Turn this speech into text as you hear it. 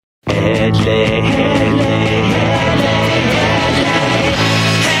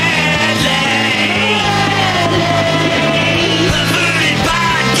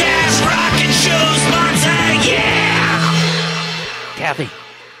Kathy.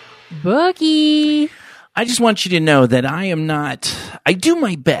 Boogie. I just want you to know that I do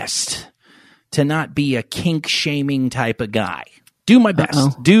my best to not be a kink-shaming type of guy. Do my best.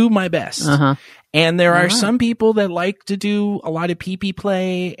 Uh-oh. Do my best. Uh-huh. And there are some people that like to do a lot of pee-pee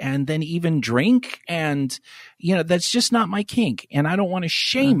play and then even drink. And, that's just not my kink. And I don't want to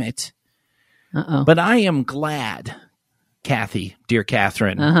shame it. Uh-oh. But I am glad, Kathy, dear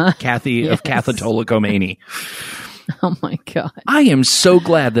Catherine, Kathy of Catholicomania. Oh, my God. I am so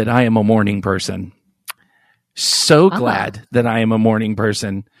glad that I am a morning person. So glad that I am a morning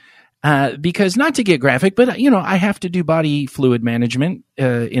person. Because not to get graphic, but, I have to do body fluid management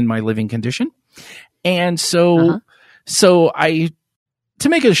in my living condition. And so to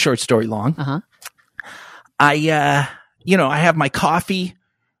make it a short story long, I have my coffee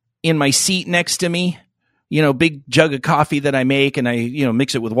in my seat next to me, big jug of coffee that I make, and I,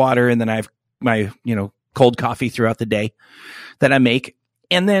 mix it with water, and then I have my, cold coffee throughout the day that I make.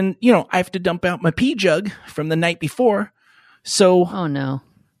 And then, I have to dump out my pee jug from the night before. So, oh no.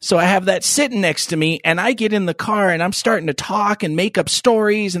 So I have that sitting next to me, and I get in the car and I'm starting to talk and make up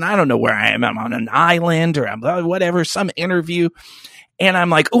stories, and I don't know where I am. I'm on an island or I'm whatever, some interview. And I'm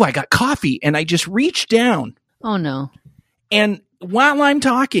like, oh, I got coffee. And I just reach down. Oh no. And while I'm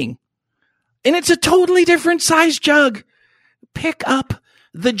talking, and it's a totally different size jug, pick up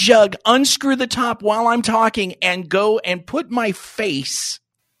the jug, unscrew the top while I'm talking, and go and put my face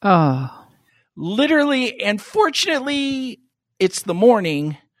literally, and fortunately it's the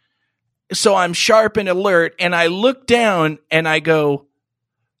morning, so I'm sharp and alert, and I look down and I go,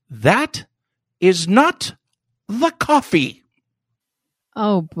 that is not the coffee.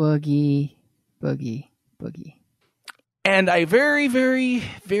 Oh, Boogie. And I very, very,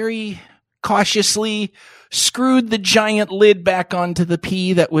 very cautiously screwed the giant lid back onto the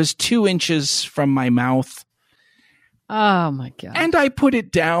pee that was 2 inches from my mouth. Oh, my God. And I put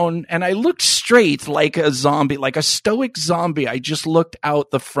it down, and I looked straight like a zombie, like a stoic zombie. I just looked out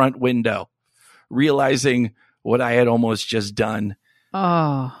the front window, realizing what I had almost just done.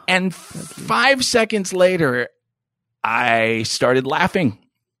 Oh. And 5 seconds later, I started laughing.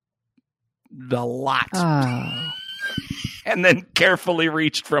 A lot. Oh. And then carefully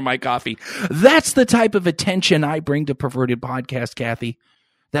reached for my coffee. That's the type of attention I bring to Perverted Podcast, Kathy,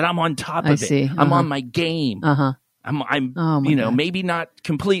 that I'm on top of it. I'm on my game. I'm maybe not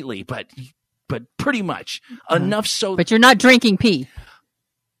completely, but pretty much enough so. But you're not drinking pee.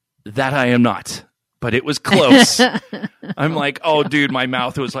 That I am not, but it was close. I'm like, oh, dude, my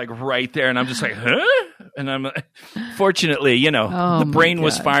mouth was like right there, and I'm just like, huh? And I'm fortunately, the brain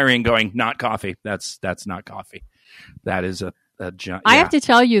was firing, going, not coffee. That's not coffee. That is a I have to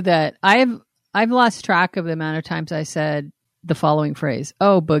tell you that I've lost track of the amount of times I said the following phrase.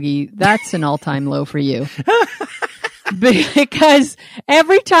 Oh, Boogie, that's an all-time low for you. Because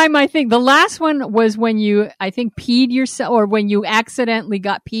every time I think, the last one was when you, I think, peed yourself, or when you accidentally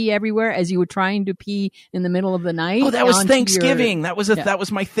got pee everywhere as you were trying to pee in the middle of the night. Oh, that was Thanksgiving. That was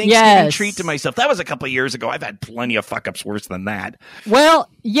my Thanksgiving treat to myself. That was a couple of years ago. I've had plenty of fuck-ups worse than that. Well,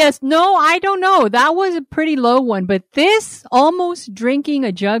 yes. No, I don't know. That was a pretty low one. But this, almost drinking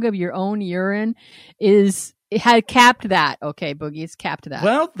a jug of your own urine, it had capped that. Okay, Boogie, it's capped that.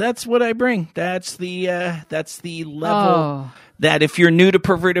 Well, that's what I bring. That's the level that if you're new to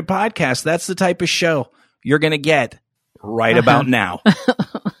Perverted Podcast, that's the type of show you're going to get right about now.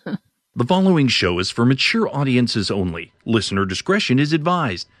 The following show is for mature audiences only. Listener discretion is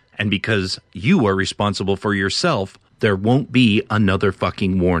advised. And because you are responsible for yourself, there won't be another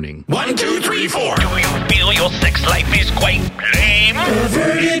fucking warning. 1, 2, 3, 4. Do you feel your sex life is quite lame?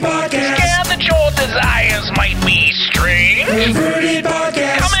 Perverted Podcast. Scared that your desires might be strange? Perverted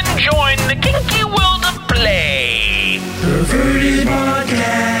Podcast. Come and join the kinky world of play. Perverted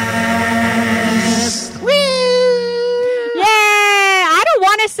Podcast. Woo! Yay! I don't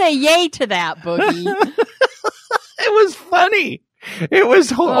want to say yay to that, Boogie. It was funny. It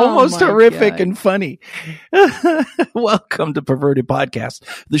was almost horrific and funny. Welcome to Perverted Podcast,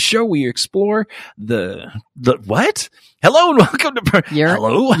 the show where you explore the what? Hello and welcome to urine.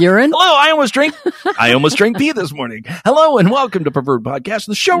 Hello, I almost drank pee this morning. Hello and welcome to Perverted Podcast,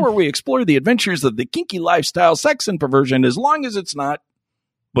 the show where we explore the adventures of the kinky lifestyle, sex, and perversion, as long as it's not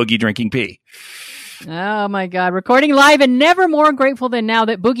Boogie drinking pee. Oh my God. Recording live, and never more grateful than now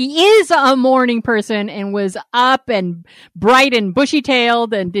that Boogie is a morning person and was up and bright and bushy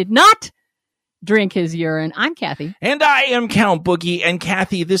tailed and did not drink his urine. I'm Kathy. And I am Count Boogie. And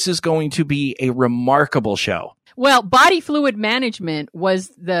Kathy, this is going to be a remarkable show. Well, body fluid management was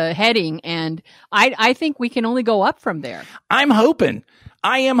the heading, and I think we can only go up from there. I am hoping.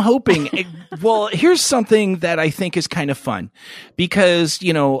 Well, here's something that I think is kind of fun because,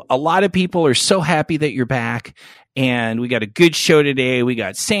 a lot of people are so happy that you're back. And we got a good show today. We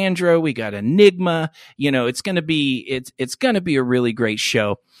got Sandra. We got Enigma. It's going to be a really great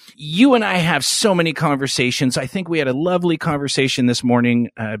show. You and I have so many conversations. I think we had a lovely conversation this morning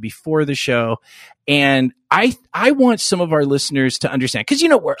before the show. And I want some of our listeners to understand, because,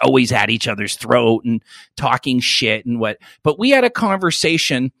 we're always at each other's throat and talking shit and but we had a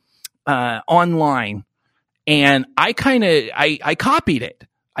conversation online, and I copied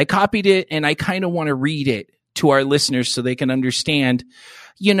it. And I kind of want to read it to our listeners so they can understand,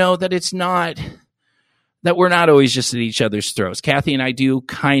 that it's not, that we're not always just at each other's throats. Kathy and I do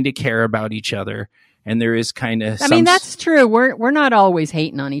kind of care about each other. And there is kind of that's true. We're not always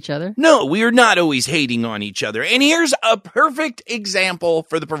hating on each other. No, we are not always hating on each other. And here's a perfect example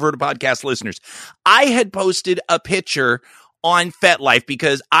for the Perverted Podcast listeners. I had posted a picture on FetLife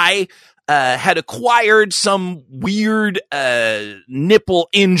because I had acquired some weird nipple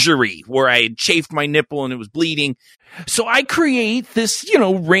injury where I had chafed my nipple and it was bleeding. So I create this,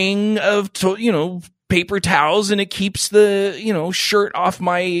 ring of, paper towels, and it keeps the, shirt off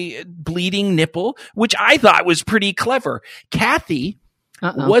my bleeding nipple, which I thought was pretty clever. Kathy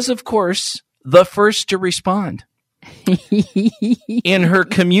was, of course, the first to respond. In her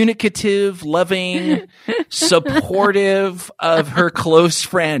communicative, loving, supportive of her close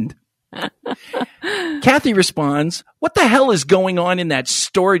friend. Kathy responds, "What the hell is going on in that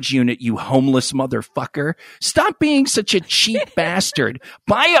storage unit, you homeless motherfucker? Stop being such a cheap bastard.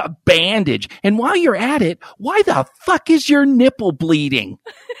 Buy a bandage. And while you're at it, why the fuck is your nipple bleeding?"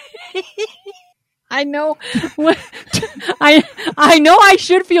 I know. I know I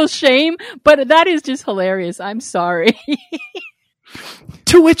should feel shame, but that is just hilarious. I'm sorry.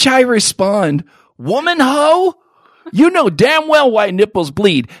 To which I respond, "Woman hoe? You know damn well why nipples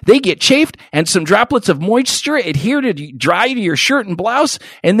bleed. They get chafed and some droplets of moisture adhere to dry to your shirt and blouse.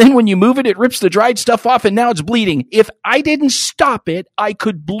 And then when you move it, it rips the dried stuff off and now it's bleeding. If I didn't stop it, I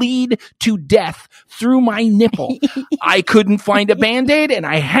could bleed to death through my nipple. I couldn't find a Band-Aid and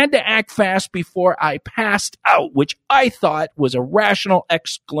I had to act fast before I passed out," which I thought was a rational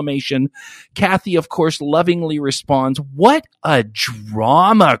exclamation. Kathy, of course, lovingly responds, "What a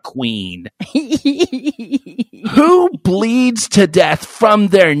drama queen." Who bleeds to death from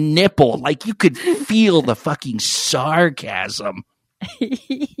their nipple? Like, you could feel the fucking sarcasm.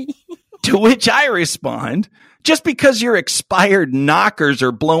 To which I respond, "Just because your expired knockers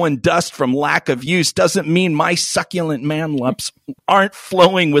are blowing dust from lack of use doesn't mean my succulent man lumps aren't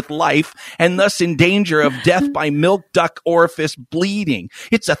flowing with life and thus in danger of death by milk duct orifice bleeding.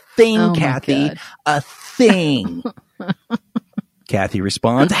 It's a thing, Kathy. God. A thing." Kathy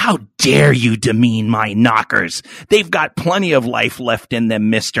responds, "How dare you demean my knockers? They've got plenty of life left in them,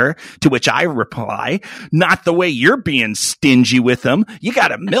 mister." To which I reply, "Not the way you're being stingy with them. You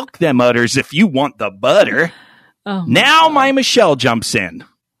gotta milk them udders if you want the butter." Now my Michelle jumps in.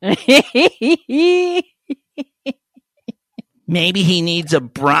 "Maybe he needs a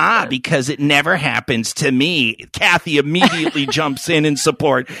bra because it never happens to me." Kathy immediately jumps in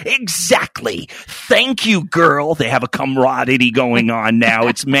support. "Exactly. Thank you, girl." They have a camaraderie going on now.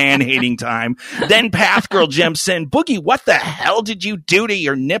 It's man-hating time. Then Path Girl jumps in. "Boogie, what the hell did you do to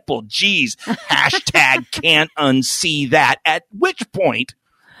your nipple? Jeez. Hashtag can't unsee that." At which point,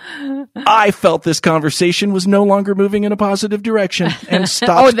 I felt this conversation was no longer moving in a positive direction and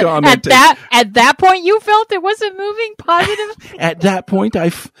stopped commenting. At that point, you felt it wasn't moving positive? At that point, I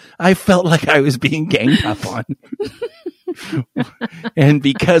felt like I was being ganged up on. And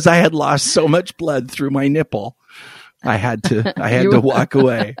because I had lost so much blood through my nipple, I had to walk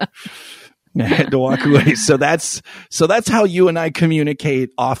away. I had to walk away. So that's how you and I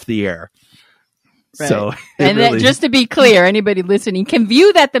communicate off the air. Right. So, and really, just to be clear, anybody listening can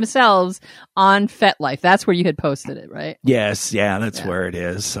view that themselves on FetLife. That's where you had posted it, right? Yes, yeah, that's where it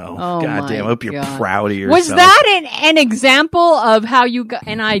is. So, goddamn, I hope you're proud of yourself. Was that an example of how you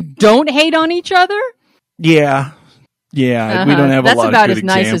and I don't hate on each other? Yeah, we don't have a lot of good examples. That's about as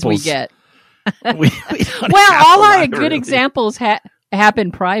nice as we get. we all our good examples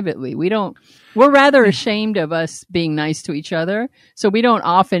happen privately. We're rather ashamed of us being nice to each other, so we don't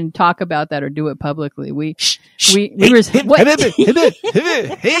often talk about that or do it publicly. Hey,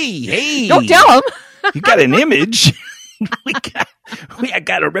 don't tell him. You got an image. we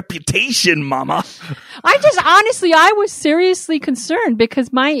got a reputation, mama. I was seriously concerned because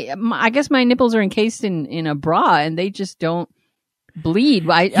I guess my nipples are encased in a bra and they just don't bleed.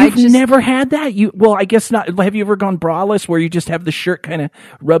 You've never had that? I guess not. Have you ever gone braless where you just have the shirt kind of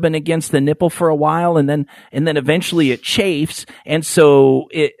rubbing against the nipple for a while and then eventually it chafes and so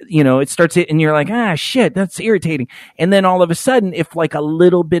it starts and you're like, shit, that's irritating. And then all of a sudden, if like a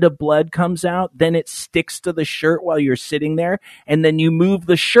little bit of blood comes out, then it sticks to the shirt while you're sitting there and then you move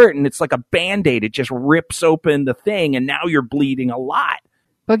the shirt and it's like a Band-Aid. It just rips open the thing and now you're bleeding a lot.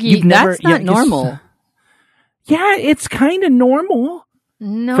 Boogie, that's not normal. Yeah, it's kind of normal.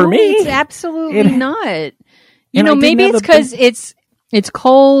 No, for me, it's absolutely not. Maybe it's because it's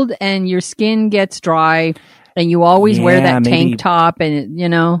cold and your skin gets dry, and you always wear that tank top, and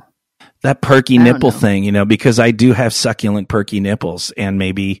that perky nipple thing. Because I do have succulent, perky nipples, and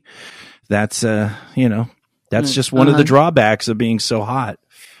maybe that's that's just one of the drawbacks of being so hot.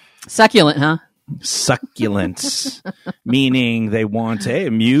 Succulent, huh? Succulents, meaning they want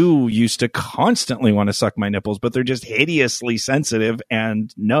Mew used to constantly want to suck my nipples, but they're just hideously sensitive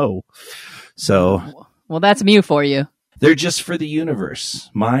and no. So, well, that's Mew for you. They're just for the universe.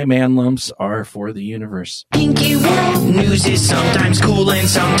 My man lumps are for the universe. Kinky world news is sometimes cool and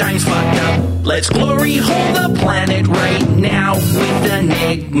sometimes fucked up. Let's glory hole the planet right now with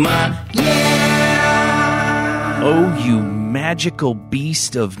Enigma. Yeah! Oh, you magical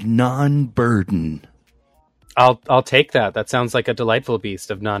beast of non-burden. I'll take that. That sounds like a delightful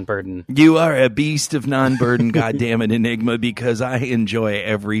beast of non-burden. You are a beast of non-burden, goddammit, Enigma, because I enjoy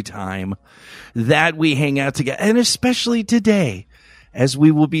every time that we hang out together, and especially today, as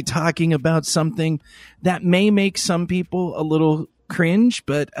we will be talking about something that may make some people a little cringe,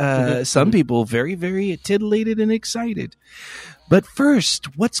 but some people very, very titillated and excited. But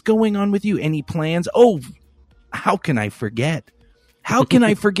first, what's going on with you? Any plans? Oh, how can I forget? How can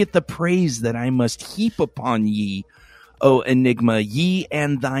I forget the praise that I must heap upon ye, O Enigma, ye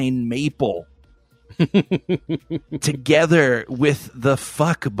and thine maple? Together with the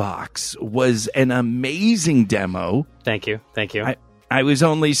fuck box was an amazing demo. Thank you. I was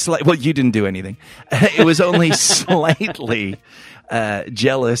only well, you didn't do anything. It was only slightly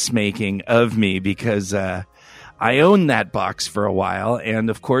jealous making of me because I owned that box for a while, and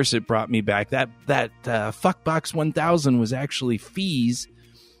of course it brought me back. That Fuckbox 1000 was actually Fee's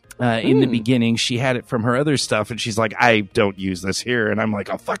in the beginning. She had it from her other stuff, and she's like, I don't use this here. And I'm like,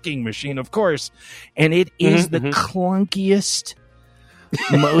 a fucking machine, of course. And it is the clunkiest,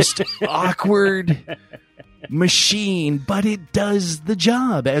 most awkward machine, but it does the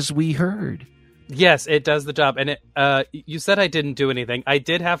job, as we heard. Yes, it does the job. And you said I didn't do anything. I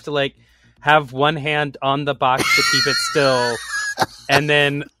did have to have one hand on the box to keep it still, and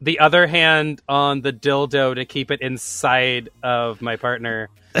then the other hand on the dildo to keep it inside of my partner.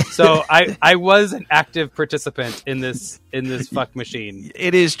 So I was an active participant in this fuck machine.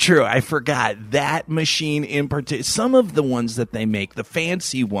 It is true. I forgot that machine in particular. Some of the ones that they make, the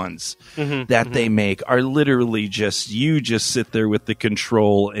fancy ones they make, are literally you just sit there with the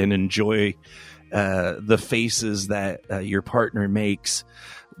control and enjoy the faces that your partner makes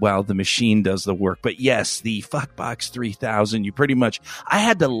while the machine does the work. But yes, the Fuckbox 3000, I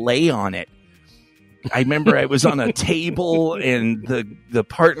had to lay on it. I remember I was on a table and the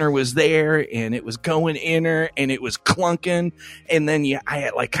partner was there and it was going in her and it was clunking. And then I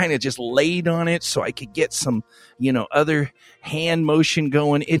had kind of just laid on it so I could get some, other hand motion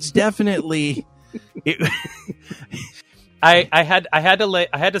going. It's definitely... I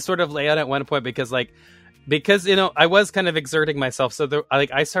had to sort of lay on at one point because I was kind of exerting myself, so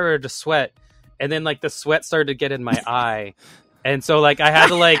I started to sweat, and then the sweat started to get in my eye, and so I had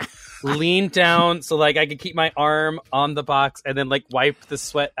to lean down so I could keep my arm on the box and then wipe the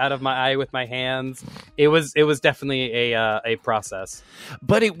sweat out of my eye with my hands. It was definitely a process,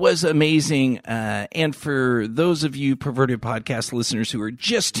 but it was amazing. And for those of you Perverted Podcast listeners who are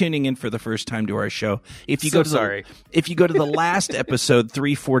just tuning in for the first time to our show, if you go to the last episode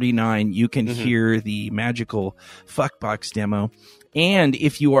 349, you can hear the magical Fuckbox demo. And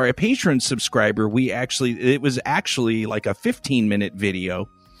if you are a Patreon subscriber, it was actually like a 15-minute audio,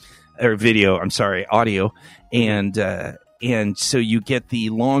 and so you get the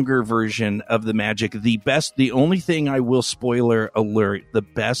longer version of the magic. The only thing I will, spoiler alert, the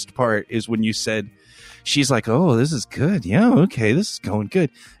best part is when you said, she's like, oh, this is good. Yeah, okay, this is going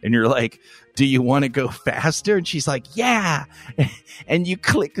good. And you're like, do you want to go faster? And she's like, yeah. And you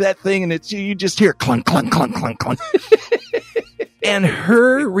click that thing and you just hear clunk, clunk, clunk, clunk, clunk. And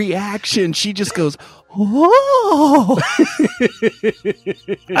her reaction, she just goes, oh.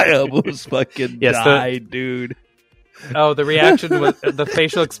 I almost fucking died, dude. Oh, the reaction was the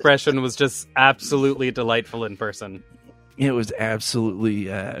facial expression was just absolutely delightful in person. It was absolutely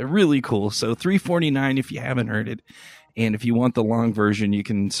really cool. So $3.49 if you haven't heard it. And if you want the long version, you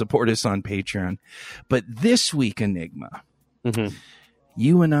can support us on Patreon. But this week, Enigma,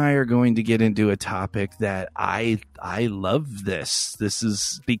 you and I are going to get into a topic that I love this. This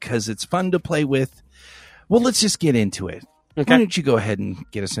is because it's fun to play with. Well, let's just get into it. Okay. Why don't you go ahead and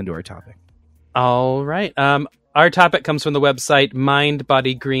get us into our topic? All right. Our topic comes from the website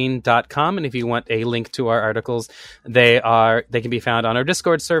mindbodygreen.com, and if you want a link to our articles, they can be found on our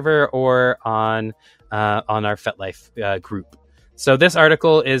Discord server or on our FetLife group. So this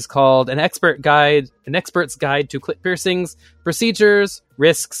article is called An Expert's Guide to Clit Piercings, Procedures,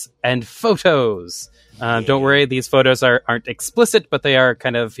 Risks, and Photos. Don't worry, these photos aren't explicit, but they are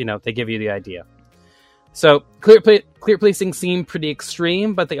kind of, they give you the idea. So clit piercings seem pretty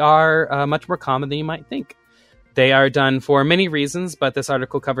extreme, but they are much more common than you might think. They are done for many reasons, but this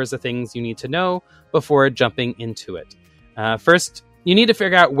article covers the things you need to know before jumping into it. First, you need to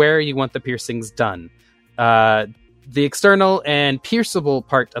figure out where you want the piercings done. The external and pierceable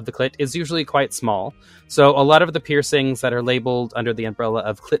part of the clit is usually quite small, so a lot of the piercings that are labeled under the umbrella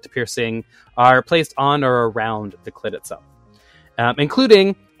of clit piercing are placed on or around the clit itself,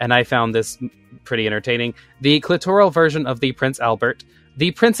 including, and I found this pretty entertaining, the clitoral version of the Prince Albert,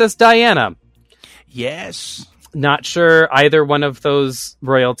 the Princess Diana. Yes. Not sure either one of those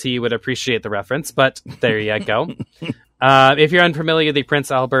royalty would appreciate the reference, but there you go. If you're unfamiliar, the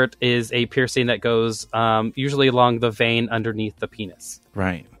Prince Albert is a piercing that goes usually along the vein underneath the penis.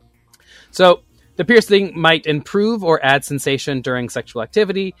 Right. So the piercing might improve or add sensation during sexual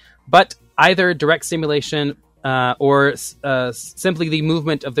activity, but either direct stimulation or simply the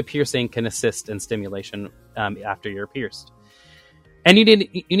movement of the piercing can assist in stimulation after you're pierced. And you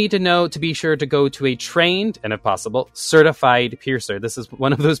need to know to be sure to go to a trained and, if possible, certified piercer. This is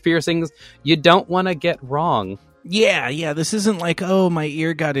one of those piercings you don't want to get wrong. Yeah. This isn't like, oh, my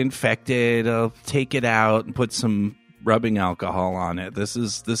ear got infected. I'll take it out and put some rubbing alcohol on it.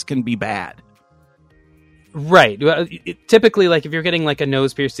 This can be bad. Right. Typically, like if you're getting like a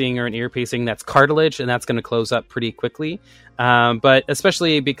nose piercing or an ear piercing, that's cartilage, and that's going to close up pretty quickly. But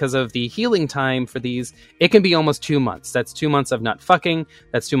especially because of the healing time for these, it can be almost 2 months. That's 2 months of not fucking.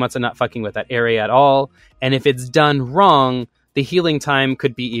 That's 2 months of not fucking with that area at all. And if it's done wrong, the healing time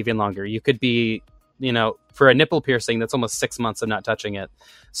could be even longer. You could be, for a nipple piercing, that's almost 6 months of not touching it.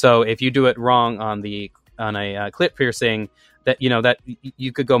 So if you do it wrong on a clit piercing, that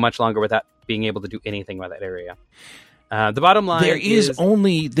you could go much longer without being able to do anything with that area. The bottom line there is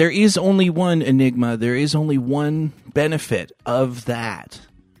only one Enigma. There is only one benefit of that.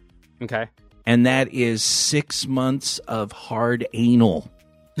 Okay. And that is 6 months of hard anal.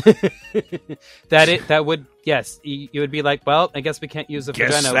 That would, yes, you would be like, well, I guess we can't use the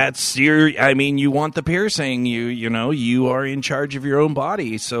vagina. That's you want the piercing, you are in charge of your own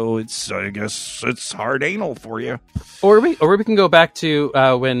body, so I guess it's hard anal for you. Or we can go back to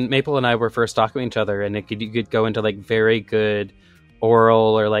when Maple and I were first talking to each other, and you could go into like very good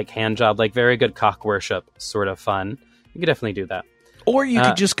oral or like hand job, like very good cock worship sort of fun. You could definitely do that. Or you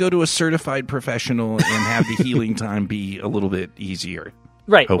could just go to a certified professional and have the healing time be a little bit easier.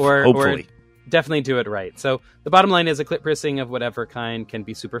 Right, hopefully. Or definitely do it right. So the bottom line is a clit piercing of whatever kind can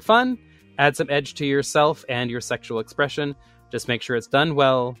be super fun, add some edge to yourself and your sexual expression. Just make sure it's done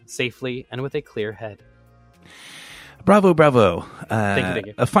well, safely, and with a clear head. Bravo. Thank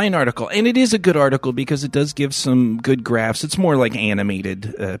you. A fine article. And it is a good article because it does give some good graphs. It's more like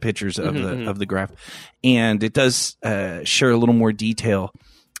animated pictures of the graph. And it does share a little more detail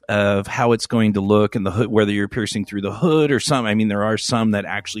of how it's going to look and the hood, whether you're piercing through the hood or some. I mean, there are some that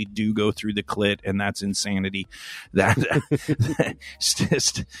actually do go through the clit, and that's insanity. That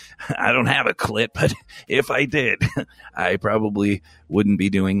just, I don't have a clit, but if I did, I probably wouldn't be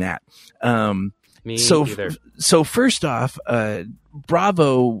doing that. Me either. So first off,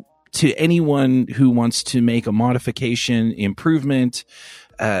 bravo to anyone who wants to make a modification, improvement,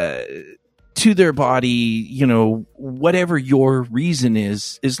 to their body, whatever your reason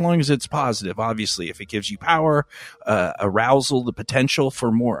is, as long as it's positive. Obviously, if it gives you power, arousal, the potential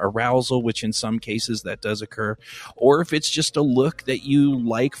for more arousal, which in some cases that does occur, or if it's just a look that you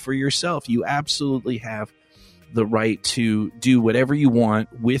like for yourself, you absolutely have the right to do whatever you want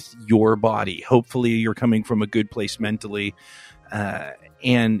with your body. Hopefully you're coming from a good place mentally.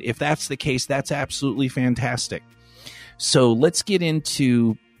 And if that's the case, that's absolutely fantastic. So let's get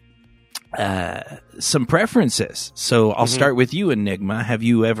into some preferences. So I'll start with you, Enigma. Have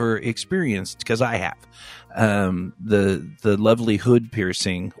you ever experienced, because I have, the lovely hood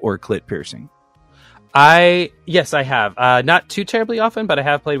piercing or clit piercing? Yes, I have. Not too terribly often, but I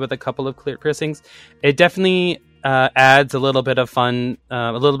have played with a couple of clit piercings. It definitely adds a little bit of fun,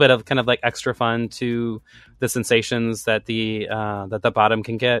 a little bit of kind of like extra fun to the sensations that the bottom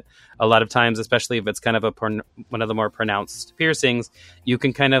can get. A lot of times, especially if it's kind of one of the more pronounced piercings, you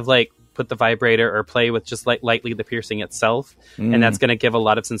can kind of like put the vibrator or play with just like lightly the piercing itself, and that's going to give a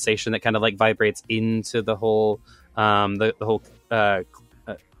lot of sensation that kind of like vibrates into the whole the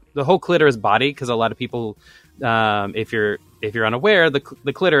whole clitoris body, because a lot of people, if you're unaware, the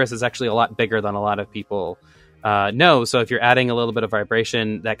clitoris is actually a lot bigger than a lot of people know. So if you're adding a little bit of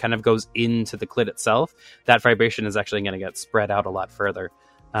vibration that kind of goes into the clit itself, that vibration is actually going to get spread out a lot further.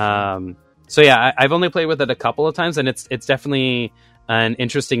 So yeah, I've only played with it a couple of times, and it's definitely an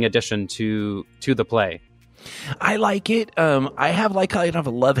interesting addition to the play. I like it. I have like kind of a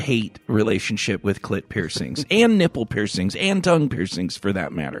love-hate relationship with clit piercings and nipple piercings and tongue piercings, for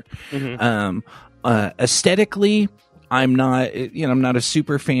that matter. Aesthetically, I'm not a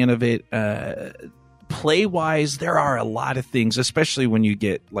super fan of it. Play-wise, there are a lot of things, especially when you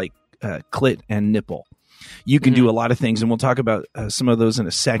get like clit and nipple. You can do a lot of things, and we'll talk about some of those in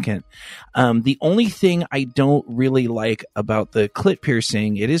a second. The only thing I don't really like about the clit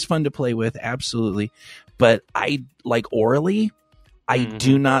piercing, it is fun to play with, absolutely, but I like orally, I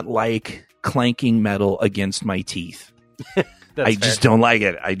do not like clanking metal against my teeth. I just don't like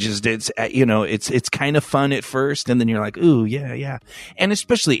it. It's kind of fun at first, and then you're like, ooh, yeah. And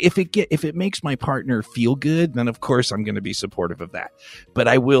especially if it makes my partner feel good, then of course I'm going to be supportive of that. But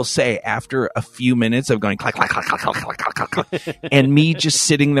I will say, after a few minutes of going clack, clack, clack, clack, clack, clack, clack, clack, and me just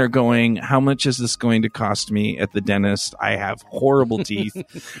sitting there going, how much is this going to cost me at the dentist? I have horrible teeth.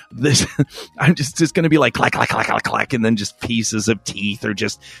 I'm just going to be like clack, clack, clack, clack, clack, and then just pieces of teeth are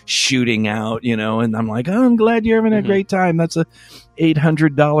just shooting out, and I'm like, oh, I'm glad you're having a great time. That's a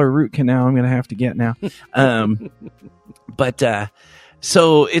 $800 root canal I'm going to have to get now.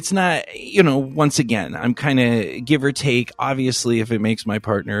 So it's not, once again, I'm kind of give or take. Obviously, if it makes my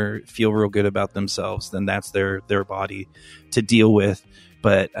partner feel real good about themselves, then that's their body to deal with.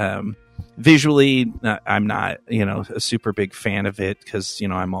 But visually, I'm not, a super big fan of it because,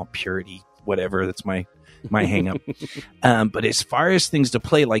 I'm all purity, whatever. That's my hang up. But as far as things to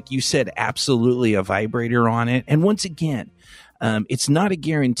play, like you said, absolutely a vibrator on it. And once again, it's not a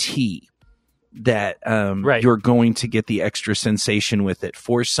guarantee that you're going to get the extra sensation with it.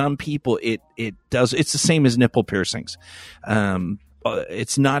 For some people, it does. It's the same as nipple piercings.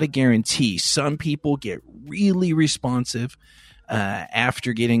 It's not a guarantee. Some people get really responsive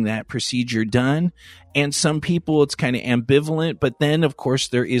after getting that procedure done, and some people it's kind of ambivalent. But then, of course,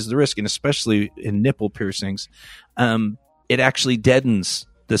 there is the risk, and especially in nipple piercings, it actually deadens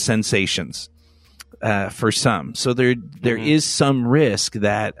the sensations. For some. So there is some risk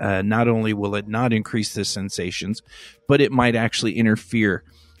that not only will it not increase the sensations, but it might actually interfere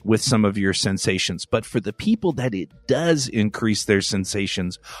with some of your sensations. But for the people that it does increase their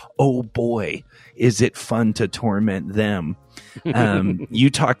sensations, oh boy, is it fun to torment them. You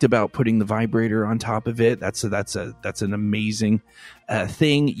talked about putting the vibrator on top of it. That's an amazing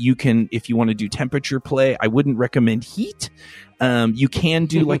thing. You can, if you want to do temperature play, I wouldn't recommend heat. You can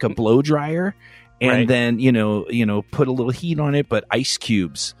do like a blow dryer. And then, put a little heat on it, but ice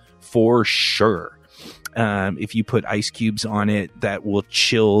cubes for sure. If you put ice cubes on it, that will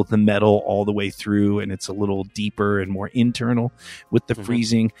chill the metal all the way through, and it's a little deeper and more internal with the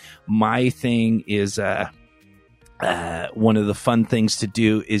freezing. My thing is one of the fun things to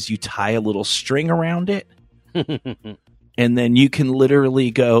do is you tie a little string around it. And then you can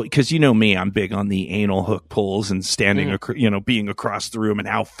literally go, because me, I'm big on the anal hook pulls and standing, being across the room, and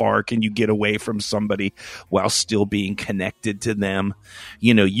how far can you get away from somebody while still being connected to them.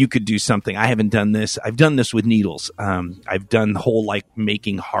 You could do something. I haven't done this. I've done this with needles. I've done whole like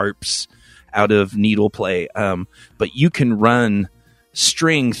making harps out of needle play. But you can run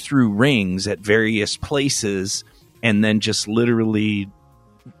string through rings at various places and then just literally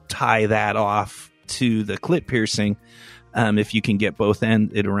tie that off to the clit piercing. If you can get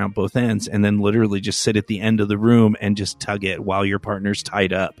it around both ends, and then literally just sit at the end of the room and just tug it while your partner's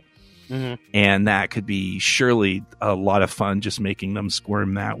tied up. And that could be surely a lot of fun, just making them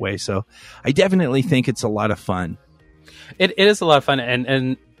squirm that way. So I definitely think it's a lot of fun. It is a lot of fun.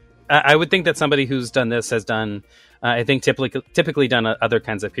 And I would think that somebody who's done this has done, I think typically done other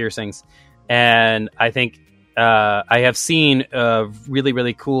kinds of piercings. And I think I have seen really,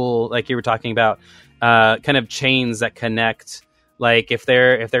 really cool, like you were talking about, kind of chains that connect, like if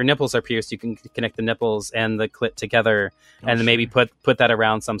their nipples are pierced, you can connect the nipples and the clit together, and then maybe put that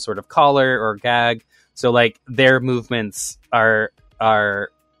around some sort of collar or gag. So like their movements are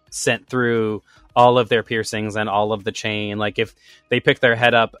sent through all of their piercings and all of the chain. Like if they pick their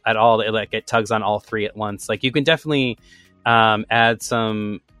head up at all, it tugs on all three at once. Like you can definitely add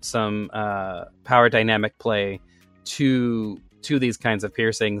some power dynamic play to these kinds of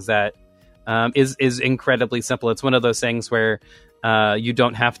piercings that is incredibly simple. It's one of those things where you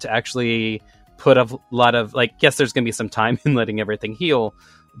don't have to actually put a lot of, like, yes, there's going to be some time in letting everything heal,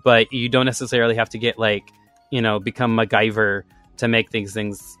 but you don't necessarily have to get become MacGyver to make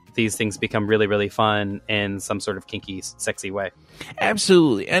these things become really, really fun in some sort of kinky, sexy way.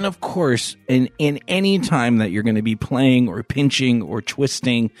 Absolutely. And of course, in any time that you're going to be playing or pinching or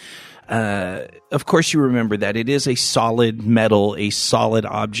twisting, of course, you remember that it is a solid metal, a solid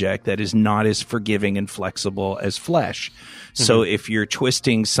object that is not as forgiving and flexible as flesh. So if you're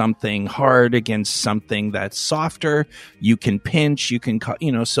twisting something hard against something that's softer, you can pinch, you can cut,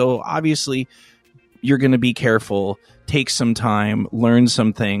 so obviously you're going to be careful, take some time, learn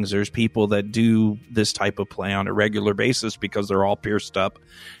some things. There's people that do this type of play on a regular basis because they're all pierced up.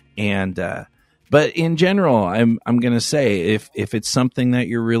 And, but in general, I'm going to say if it's something that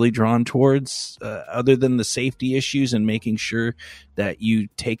you're really drawn towards, other than the safety issues and making sure that you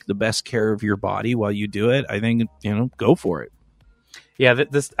take the best care of your body while you do it, I think, go for it. Yeah,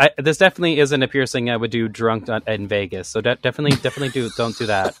 this definitely isn't a piercing I would do drunk in Vegas. So definitely don't do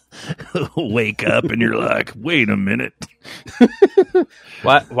that. Wake up and you're like, wait a minute.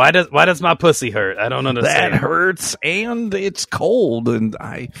 Why does my pussy hurt? I don't understand. That hurts and it's cold, and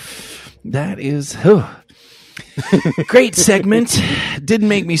that is great segment. Didn't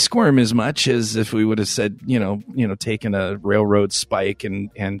make me squirm as much as if we would have said, taking a railroad spike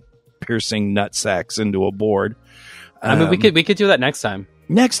and piercing nut sacks into a board. I mean, we could do that next time.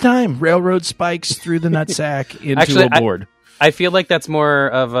 Next time, railroad spikes through the nutsack into a board. I feel like that's more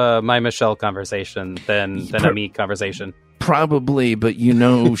of a my Michelle conversation than a me conversation. Probably, but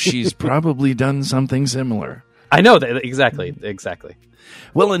she's probably done something similar. I know that exactly.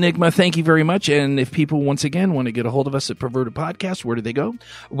 Well, Enigma, thank you very much. And if people, once again, want to get a hold of us at Perverted Podcast, where do they go?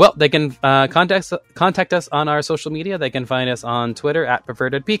 Well, they can contact us on our social media. They can find us on Twitter at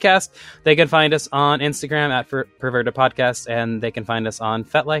PervertedPcast. They can find us on Instagram at Perverted Podcast. And they can find us on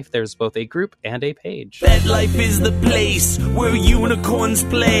FetLife. There's both a group and a page. FetLife is the place where unicorns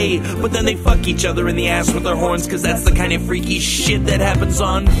play, but then they fuck each other in the ass with their horns, because that's the kind of freaky shit that happens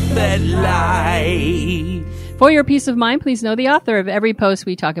on FetLife. For your peace of mind, please know the author of every post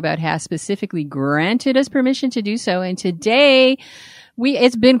we talk about has specifically granted us permission to do so. And today,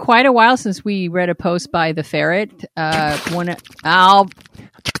 it's been quite a while since we read a post by the ferret. I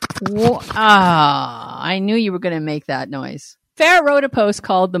knew you were going to make that noise. Ferret wrote a post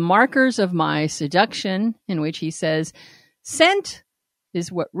called "The Markers of My Seduction," in which he says, "Scent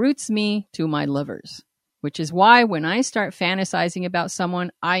is what roots me to my lovers. Which is why when I start fantasizing about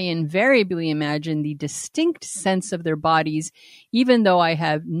someone, I invariably imagine the distinct sense of their bodies, even though I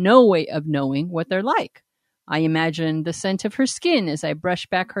have no way of knowing what they're like. I imagine the scent of her skin as I brush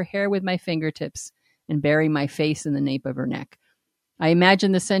back her hair with my fingertips and bury my face in the nape of her neck. I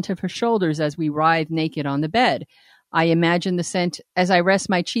imagine the scent of her shoulders as we writhe naked on the bed. I imagine the scent as I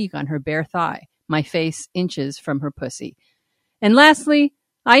rest my cheek on her bare thigh, my face inches from her pussy. And lastly,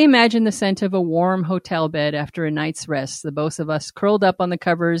 I imagine the scent of a warm hotel bed after a night's rest, the both of us curled up on the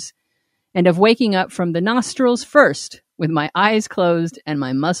covers, and of waking up from the nostrils first, with my eyes closed and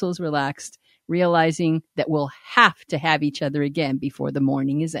my muscles relaxed, realizing that we'll have to have each other again before the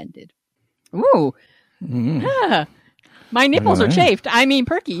morning is ended." Ooh. Ah, my nipples are chafed. I mean,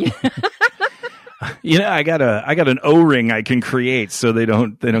 perky. I got an O-ring I can create so they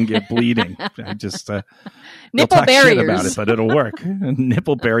don't get bleeding. I just nipple barriers. Shit about it, but it'll work.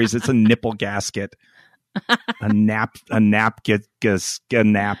 Nipple berries. It's a nipple gasket. A napkist,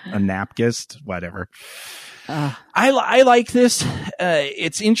 whatever. I like this.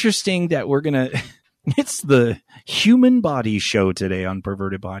 It's interesting that we're gonna. It's the human body show today on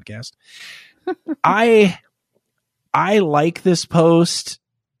Perverted Podcast. I like this post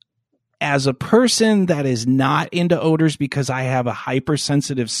as a person that is not into odors, because I have a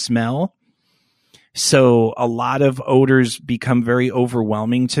hypersensitive smell. So a lot of odors become very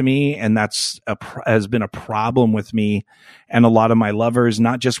overwhelming to me, and has been a problem with me and a lot of my lovers,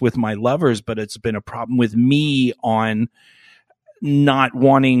 not just with my lovers, but it's been a problem with me on not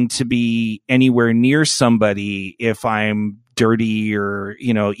wanting to be anywhere near somebody if I'm dirty or,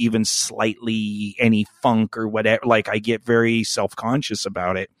 even slightly any funk or whatever. Like, I get very self-conscious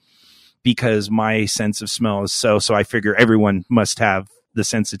about it because my sense of smell is so I figure everyone must have the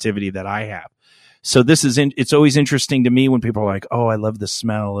sensitivity that I have. So it's always interesting to me when people are like, "Oh, I love the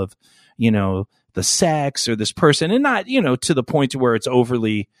smell of, the sex or this person," and not, to the point to where it's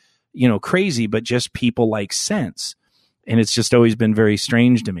overly crazy, but just people like scents. And it's just always been very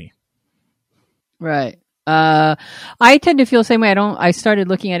strange to me. Right. I tend to feel the same way. I started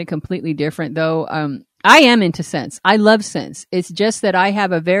looking at it completely different though. I am into scents. I love scents. It's just that I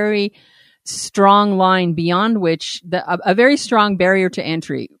have a very strong line beyond which a very strong barrier to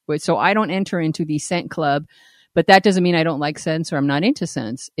entry. So I don't enter into the scent club, but that doesn't mean I don't like scents or I'm not into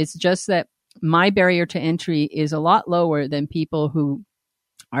scents. It's just that my barrier to entry is a lot lower than people who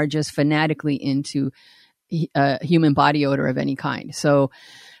are just fanatically into human body odor of any kind. So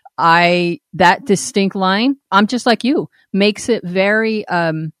that distinct line, I'm just like you, makes it very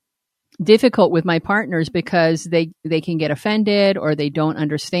difficult with my partners because they can get offended or they don't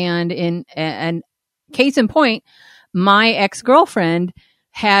understand. And case in point, my ex-girlfriend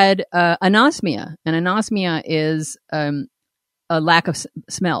had anosmia, and anosmia is a lack of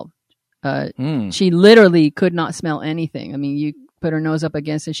smell. She literally could not smell anything. I mean, you put her nose up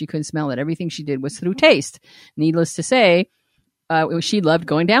against it, she couldn't smell it. Everything she did was through taste. Needless to say, she loved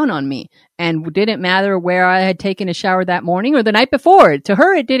going down on me, and it didn't matter where I had taken a shower that morning or the night before. To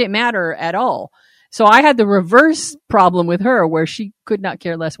her, it didn't matter at all. So I had the reverse problem with her, where she could not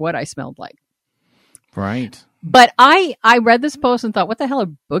care less what I smelled like. Right. But I read this post and thought, what the hell are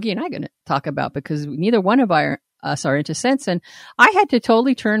Boogie and I going to talk about? Because neither one of us are into scents. And I had to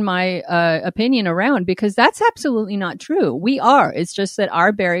totally turn my opinion around, because that's absolutely not true. We are. It's just that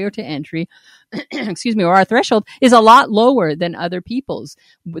our barrier to entry, excuse me, or our threshold is a lot lower than other people's.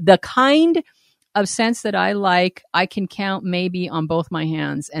 The kind of scents that I like, I can count maybe on both my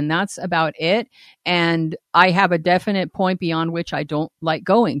hands, and that's about it. And I have a definite point beyond which I don't like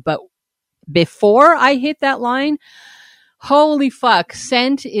going. But before I hit that line, holy fuck,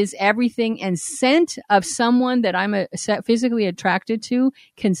 scent is everything. And scent of someone that I'm physically attracted to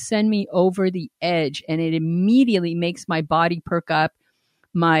can send me over the edge. And it immediately makes my body perk up,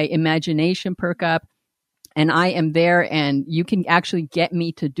 my imagination perk up. And I am there, and you can actually get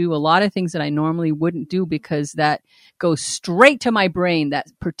me to do a lot of things that I normally wouldn't do, because that goes straight to my brain, that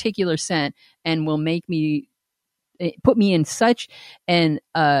particular scent, and will make me, put me in such an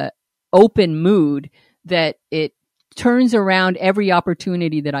open mood that it turns around every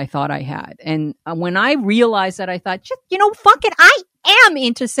opportunity that I thought I had. And when I realized that, I thought, just, fuck it, I am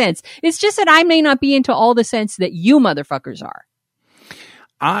into scents. It's just that I may not be into all the scents that you motherfuckers are.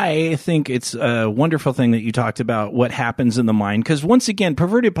 I think it's a wonderful thing that you talked about what happens in the mind. Because once again,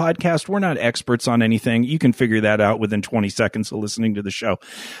 Perverted Podcast, we're not experts on anything. You can figure that out within 20 seconds of listening to the show.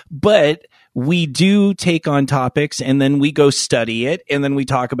 But we do take on topics, and then we go study it, and then we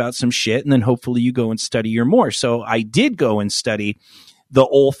talk about some shit, and then hopefully you go and study your more. So I did go and study the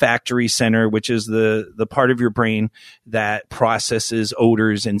olfactory center, which is the part of your brain that processes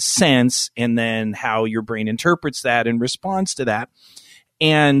odors and scents, and then how your brain interprets that and responds to that.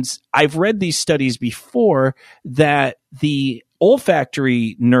 And I've read these studies before that the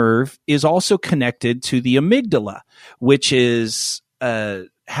olfactory nerve is also connected to the amygdala, which is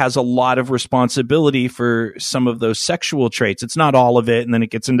has a lot of responsibility for some of those sexual traits. It's not all of it, and then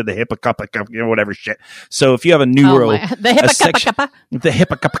it gets into the hippocampus, whatever shit. So if you have a the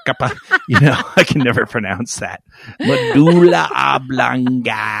hippocampus, I can never pronounce that. Medulla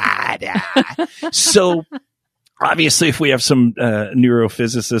oblongata. So obviously, if we have some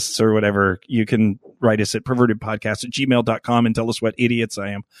neurophysicists or whatever, you can write us at pervertedpodcast@gmail.com and tell us what idiots I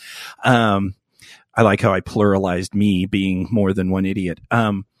am. I like how I pluralized me being more than one idiot.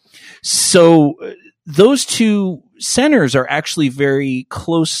 So those two centers are actually very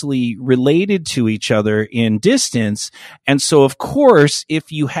closely related to each other in distance. And so, of course,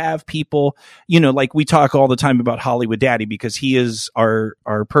 if you have people, like we talk all the time about Hollywood Daddy, because he is our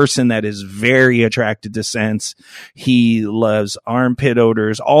person that is very attracted to scents. He loves armpit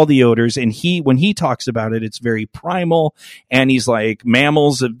odors, all the odors. And when he talks about it, it's very primal. And he's like,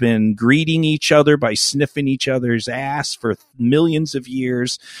 mammals have been greeting each other by sniffing each other's ass for millions of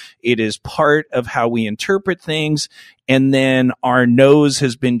years. It is part of how we interpret things. And then our nose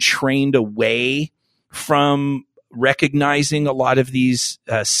has been trained away from recognizing a lot of these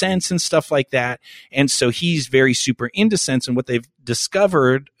scents and stuff like that. And so he's very super into scents. And what they've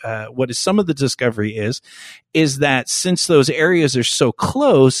discovered, some of the discovery is that since those areas are so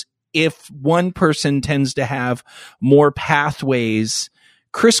close, if one person tends to have more pathways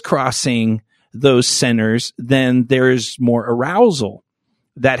crisscrossing those centers, then there's more arousal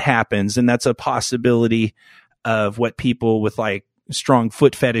that happens. And that's a possibility of what people with like strong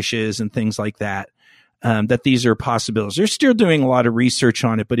foot fetishes and things like that, that these are possibilities. They're still doing a lot of research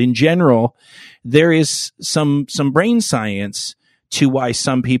on it, but in general, there is some brain science to why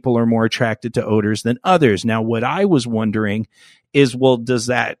some people are more attracted to odors than others. Now, what I was wondering is, well, does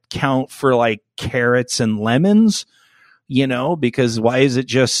that count for like carrots and lemons? You know, because why is it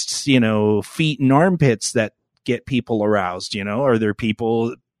just, you know, feet and armpits that get people aroused? You know, are there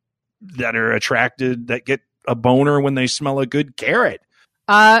people that are attracted that get a boner when they smell a good carrot?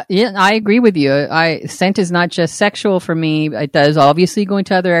 Yeah, I agree with you. Scent is not just sexual for me. It does obviously go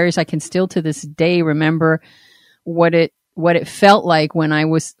into other areas. I can still to this day remember what it felt like when I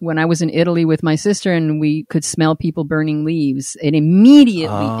was in Italy with my sister and we could smell people burning leaves. It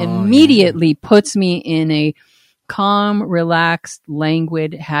immediately puts me in a calm, relaxed,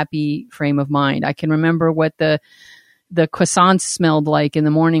 languid, happy frame of mind. I can remember what the croissants smelled like in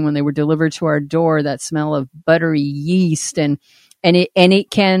the morning when they were delivered to our door, that smell of buttery yeast, and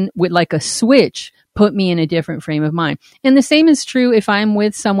it can, with like a switch, put me in a different frame of mind. And the same is true if I'm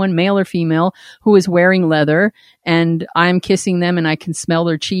with someone, male or female, who is wearing leather and I'm kissing them and I can smell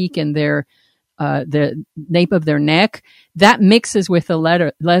their cheek and the nape of their neck. That mixes with the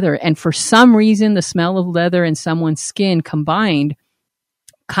leather. And for some reason, the smell of leather and someone's skin combined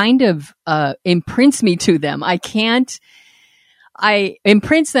kind of imprints me to them. I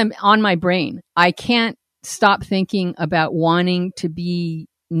imprints them on my brain. I can't stop thinking about wanting to be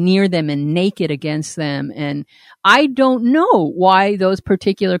near them and naked against them. And I don't know why those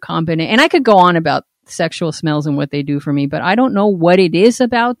particular combinations, and I could go on about sexual smells and what they do for me, but I don't know what it is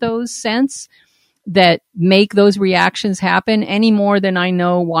about those scents that make those reactions happen any more than I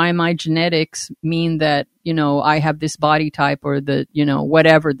know why my genetics mean that, you know, I have this body type or the, you know,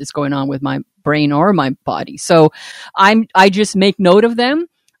 whatever that's going on with my brain or my body. So I just make note of them.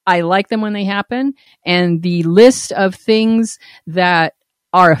 I like them when they happen. And the list of things that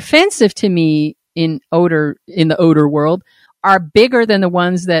are offensive to me in the odor world are bigger than the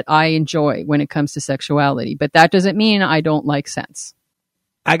ones that I enjoy when it comes to sexuality. But that doesn't mean I don't like scents.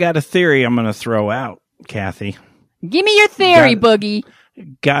 I got a theory I'm going to throw out, Kathy. Give me your theory, Boogie.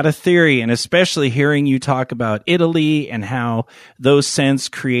 Got a theory, and especially hearing you talk about Italy and how those scents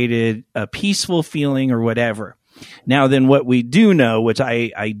created a peaceful feeling or whatever. Now, then what we do know, which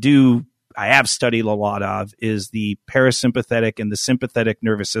I have studied a lot of, is the parasympathetic and the sympathetic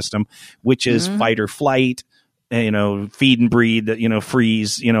nervous system, which is fight or flight, you know, feed and breed, you know,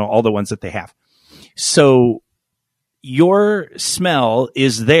 freeze, you know, all the ones that they have. So your smell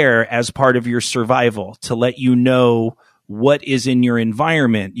is there as part of your survival to let you know what is in your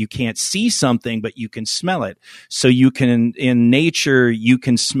environment. You can't see something, but you can smell it. So you can, in nature, you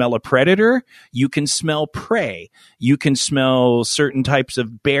can smell a predator. You can smell prey. You can smell certain types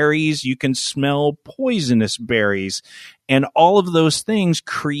of berries. You can smell poisonous berries. And all of those things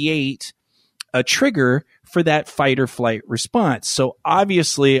create a trigger for that fight or flight response. So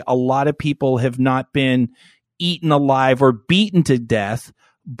obviously, a lot of people have not been eaten alive or beaten to death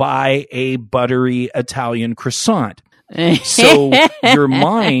by a buttery Italian croissant. So your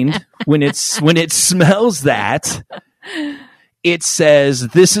mind, when it smells that, it says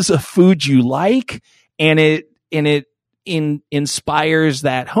this is a food you like, and it inspires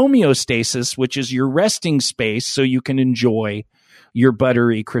that homeostasis, which is your resting space, so you can enjoy your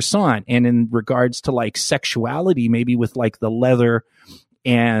buttery croissant. And in regards to like sexuality, maybe with like the leather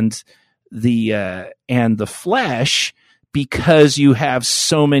and the flesh, because you have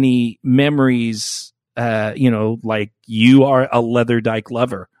so many memories. You know, like you are a leather dyke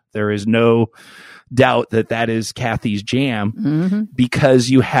lover. There is no doubt that is Kathy's jam, because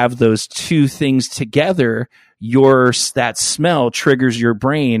you have those two things together. That smell triggers your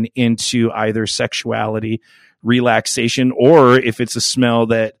brain into either sexuality, relaxation, or if it's a smell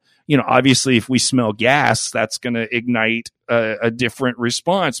that, you know, obviously if we smell gas, that's going to ignite a different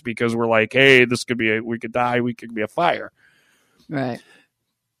response, because we're like, hey, we could die, we could be a fire. Right.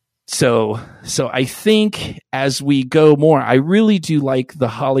 So I think as we go more, I really do like the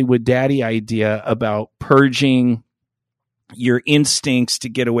Hollywood Daddy idea about purging your instincts to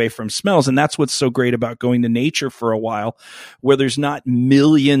get away from smells. And that's what's so great about going to nature for a while, where there's not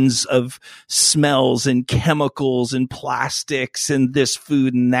millions of smells and chemicals and plastics and this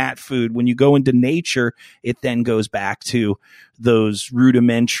food and that food. When you go into nature, it then goes back to those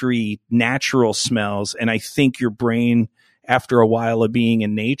rudimentary natural smells. And I think your brain, after a while of being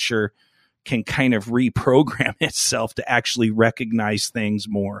in nature, can kind of reprogram itself to actually recognize things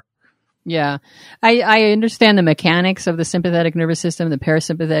more. Yeah. I understand the mechanics of the sympathetic nervous system, the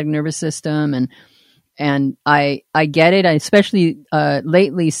parasympathetic nervous system, and I get it, especially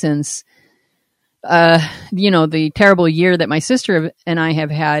lately since the terrible year that my sister and I have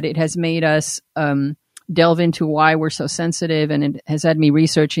had. It has made us delve into why we're so sensitive, and it has had me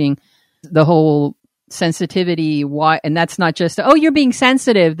researching the whole sensitivity. Why? And that's not just, oh, you're being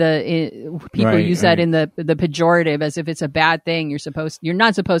sensitive. People use that in the pejorative as if it's a bad thing. You're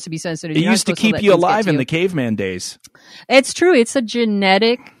not supposed to be sensitive. It used to keep you alive in the caveman days. It's true. It's a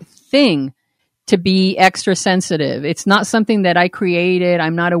genetic thing to be extra sensitive. It's not something that I created.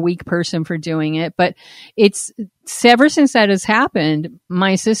 I'm not a weak person for doing it, but it's ever since that has happened,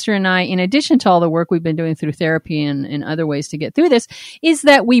 my sister and I, in addition to all the work we've been doing through therapy and other ways to get through this, is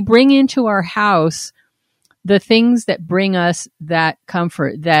that we bring into our house the things that bring us that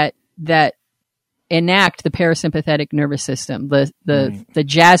comfort, that enact the parasympathetic nervous system, the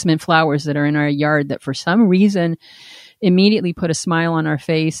jasmine flowers that are in our yard that for some reason immediately put a smile on our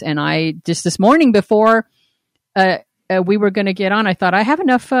face. And I just this morning before we were going to get on, I thought I have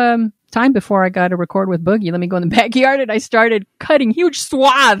enough time before I got to record with Boogie. Let me go in the backyard, and I started cutting huge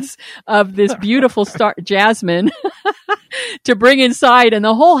swaths of this beautiful jasmine to bring inside, and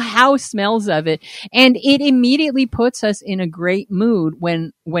the whole house smells of it. And it immediately puts us in a great mood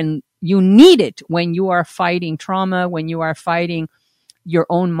when you need it, when you are fighting trauma, when you are fighting your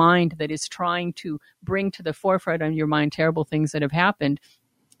own mind that is trying to bring to the forefront of your mind terrible things that have happened.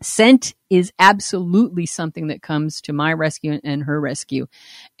 Scent is absolutely something that comes to my rescue and her rescue.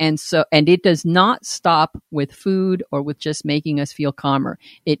 And it does not stop with food or with just making us feel calmer.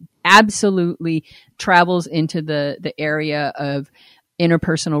 It absolutely travels into the area of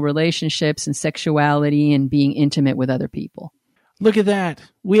interpersonal relationships and sexuality and being intimate with other people. Look at that.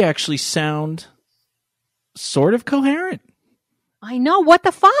 We actually sound sort of coherent. I know. What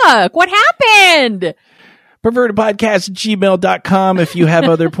the fuck? What happened? pervertedpodcast@gmail.com if you have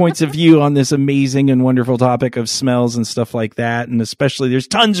other points of view on this amazing and wonderful topic of smells and stuff like that. And especially there's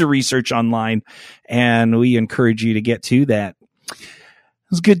tons of research online, and we encourage you to get to that. It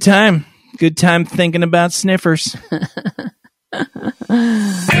was a good time. Good time thinking about sniffers. With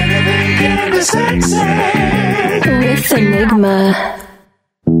Enigma.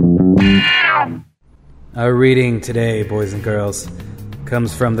 Our reading today, boys and girls,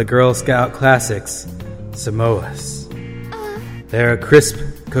 comes from the Girl Scout Classics, Samoas. They're a crisp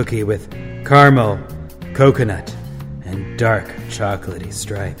cookie with caramel, coconut, and dark chocolatey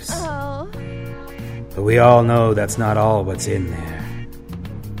stripes. But we all know that's not all what's in there.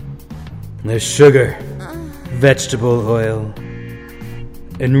 There's sugar, vegetable oil,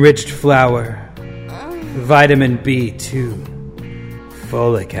 enriched flour, vitamin B2,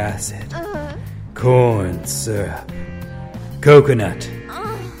 folic acid, corn syrup, coconut,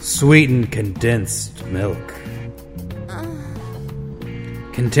 sweetened condensed milk.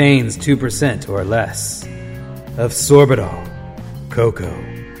 Contains 2% or less of sorbitol, cocoa,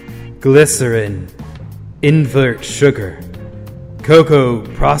 glycerin, invert sugar, cocoa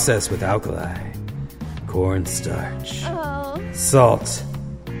processed with alkali, cornstarch, salt,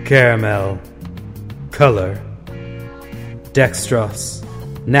 caramel, color, dextrose,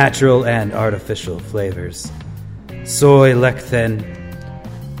 natural and artificial flavors, soy lecithin,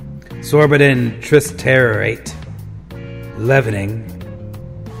 sorbitol tristerate, leavening,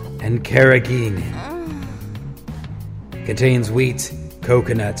 and carrageenan. Contains wheat,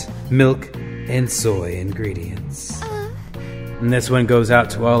 coconut, milk, and soy ingredients. And this one goes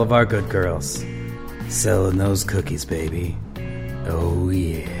out to all of our good girls. Selling those cookies, baby. Oh,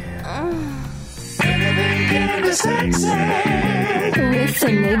 yeah. With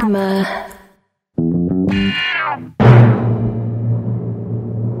Enigma.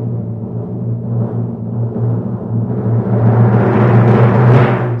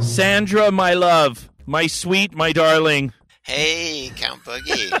 Sandra, my love, my sweet, my darling. Hey, Count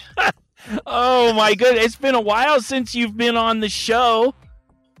Boogie. Oh, my goodness. It's been a while since you've been on the show.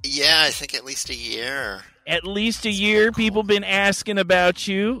 Yeah, I think at least a year. At least a year. People been asking about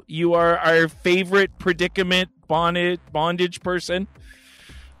you. You are our favorite predicament bondage person.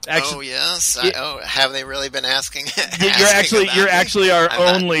 Actually, yes. Have they really been asking? You're actually our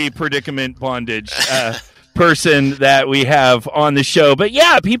only predicament bondage person that we have on the show. But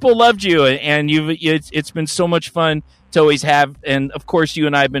yeah, people loved you, and it's been so much fun to always have. And of course, you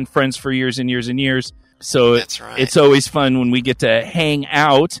and I have been friends for years and years and years. So that's right. It's always fun when we get to hang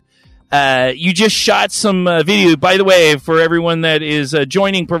out. You just shot some video. By the way, for everyone that is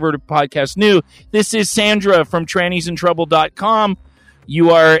joining Perverted Podcast New, this is Sandra from tranniesintrouble.com.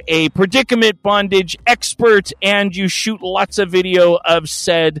 You are a predicament bondage expert, and you shoot lots of video of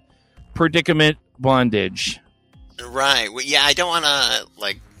said predicament bondage. Right. Well, yeah, I don't want to,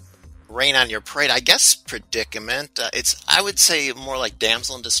 rain on your parade. I guess predicament, I would say more like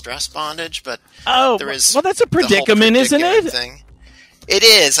damsel in distress bondage, but there is... Well, that's a predicament, isn't it? Thing. It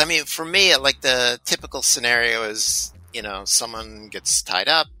is. I mean, for me, the typical scenario is someone gets tied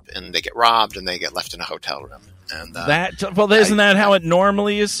up and they get robbed and they get left in a hotel room. And isn't that how it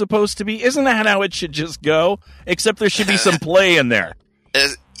normally is supposed to be? Isn't that how it should just go? Except there should be some play in there. There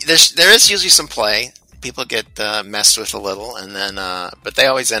is usually some play. People get messed with a little, and then but they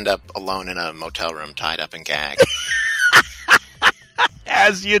always end up alone in a motel room, tied up and gagged.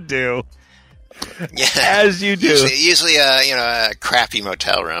 As you do. Yeah, as you do. Usually, a crappy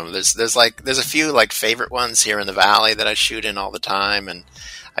motel room. There's a few like favorite ones here in the valley that I shoot in all the time, and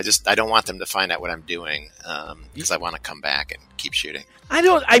I don't want them to find out what I'm doing because I want to come back and keep shooting.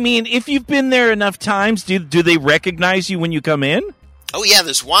 If you've been there enough times, do they recognize you when you come in? Oh yeah,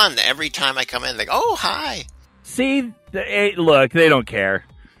 there's one. Every time I come in, they go, "Oh, hi." See, look, they don't care.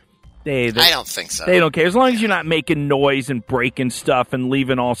 I don't think so. They don't care. As long as you're not making noise and breaking stuff and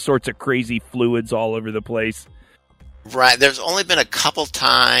leaving all sorts of crazy fluids all over the place. Right. There's only been a couple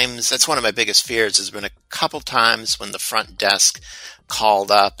times. That's one of my biggest fears. There's been a couple times when the front desk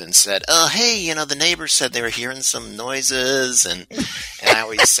called up and said, "Oh, hey, the neighbors said they were hearing some noises," and I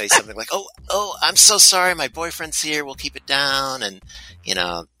always say something like, "Oh, I'm so sorry. My boyfriend's here. We'll keep it down." And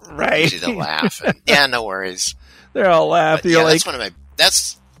right. Usually they'll laugh. And, yeah, no worries. They're all laughing.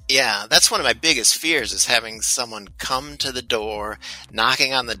 Yeah, that's one of my biggest fears is having someone come to the door,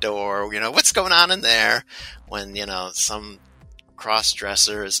 knocking on the door, what's going on in there when, some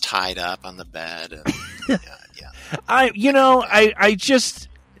cross-dresser is tied up on the bed. And, I just,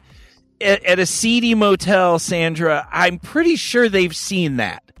 at a seedy motel, Sandra, I'm pretty sure they've seen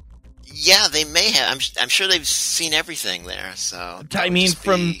that. Yeah, they may have. I'm sure they've seen everything there. So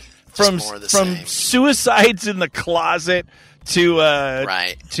from suicides in the closet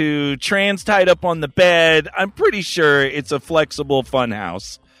to trans tied up on the bed. I'm pretty sure it's a flexible fun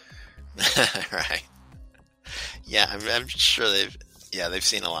house. Right. Yeah, I'm sure they've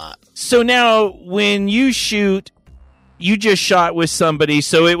seen a lot. So now when you shoot, you just shot with somebody,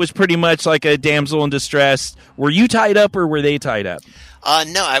 so it was pretty much like a damsel in distress. Were you tied up or were they tied up?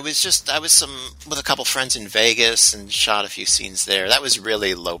 No, I was with a couple friends in Vegas and shot a few scenes there. That was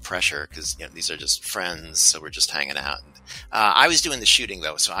really low pressure because these are just friends, so we're just hanging out. I was doing the shooting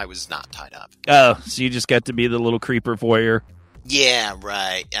though, so I was not tied up. Oh, so you just got to be the little creeper voyeur. Yeah,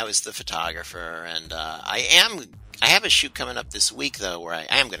 right. I was the photographer, and I have a shoot coming up this week though, where I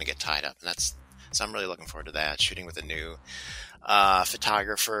am going to get tied up, and so I'm really looking forward to that. Shooting with a new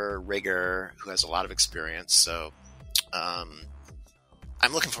photographer, rigger, who has a lot of experience. So I'm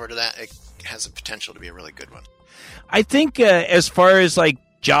looking forward to that. It has the potential to be a really good one. I think as far as like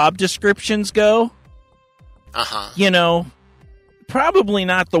job descriptions go, probably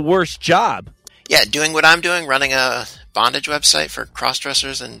not the worst job. Yeah, doing what I'm doing, running a bondage website for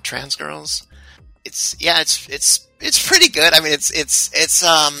cross-dressers and trans girls. It's pretty good. I mean, it's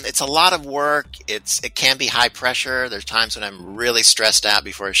a lot of work. It can be high pressure. There's times when I'm really stressed out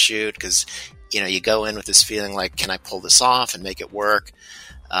before a shoot because you go in with this feeling like, can I pull this off and make it work?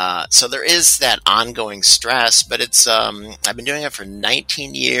 So there is that ongoing stress, but it's I've been doing it for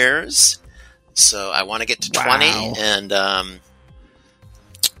 19 years, so I want to get to 20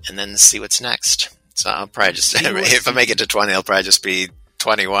 and then see what's next. So I'll probably just if I make it to 20, I'll probably just be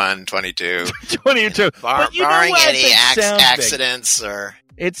 21, 22. 22. Barring any accidents or...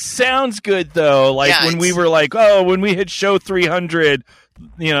 It sounds good, though. Like when we were like, when we hit show 300,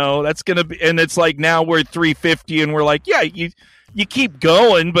 that's going to be... And it's like now we're 350 and we're like, yeah, you keep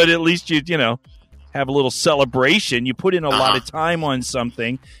going, but at least you have a little celebration. You put in a lot of time on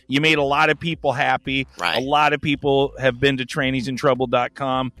something. You made a lot of people happy. Right. A lot of people have been to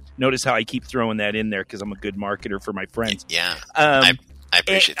tranniesinTrouble.com. Notice how I keep throwing that in there because I'm a good marketer for my friends. Yeah. I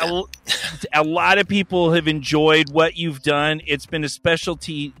appreciate that. A lot of people have enjoyed what you've done. It's been a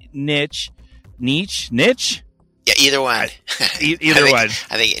specialty niche. Yeah, either one. Either one.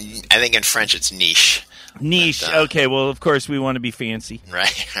 I think in French it's niche. Niche. But, okay. Well, of course we want to be fancy.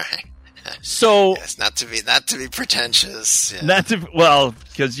 Right. So it's not to be pretentious. Yeah.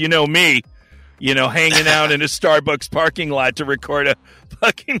 Because me, hanging out in a Starbucks parking lot to record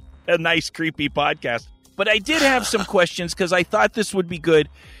a nice creepy podcast. But I did have some questions because I thought this would be good.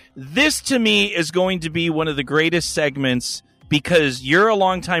 This to me is going to be one of the greatest segments because you're a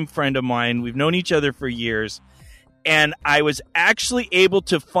longtime friend of mine. We've known each other for years. And I was actually able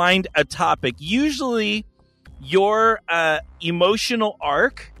to find a topic. Usually your emotional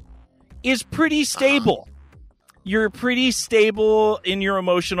arc is pretty stable. You're pretty stable in your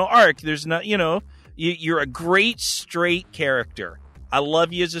emotional arc. There's not, you're a great straight character. I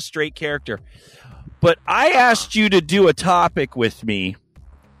love you as a straight character. But I asked you to do a topic with me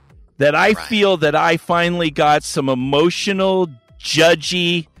that I feel that I finally got some emotional,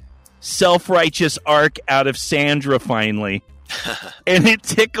 judgy self-righteous arc out of Sandra finally. And it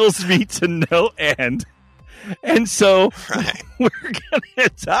tickles me to no end. And so we're going to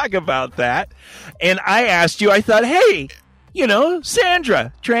talk about that. And I asked you, I thought, hey,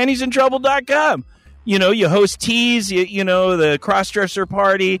 Sandra, tranniesintrouble.com. You host Tease, the Crossdresser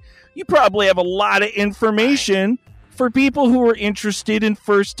Party. You probably have a lot of information for people who are interested in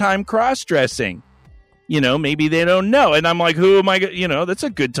first-time cross-dressing. Maybe they don't know. And I'm like, who am I? That's a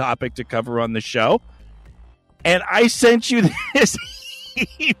good topic to cover on the show. And I sent you this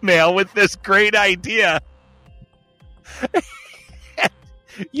email with this great idea.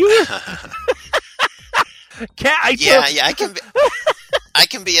 I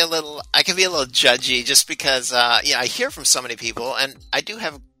can be a little judgy just because I hear from so many people, and I do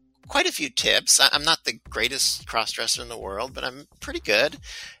have quite a few tips. I'm not the greatest cross-dresser in the world, but I'm pretty good.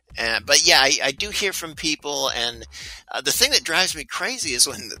 But yeah, I do hear from people, and the thing that drives me crazy is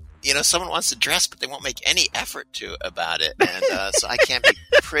when someone wants to dress, but they won't make any effort about it, and so I can be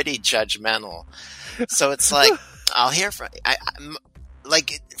pretty judgmental. So it's like I'll hear from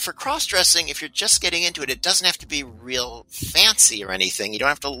like for cross-dressing, if you're just getting into it, it doesn't have to be real fancy or anything. You don't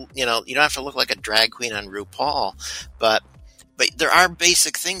have to you don't have to look like a drag queen on RuPaul, but there are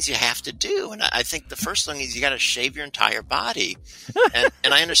basic things you have to do, and I think the first thing is you got to shave your entire body,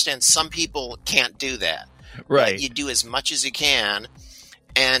 and I understand some people can't do that. Right, you do as much as you can,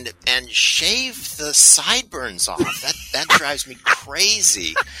 and shave the sideburns off. That drives me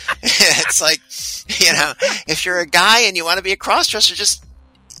crazy. It's like, if you're a guy and you want to be a crossdresser,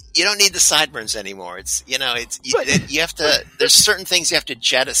 you don't need the sideburns anymore. You have to. There's certain things you have to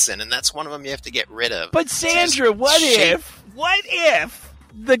jettison, and that's one of them you have to get rid of. But Sandra, what if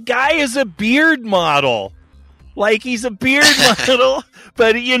the guy is a beard model? Like, he's a beard model,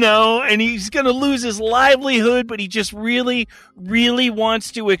 but and he's going to lose his livelihood, but he just really, really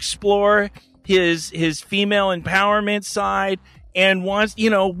wants to explore his female empowerment side and wants.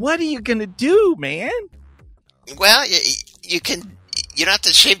 What are you going to do, man? Well, you can. You don't have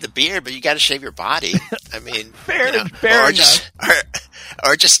to shave the beard, but you got to shave your body. I mean, fair enough.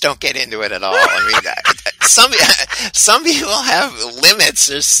 Or just don't get into it at all. I mean, some people have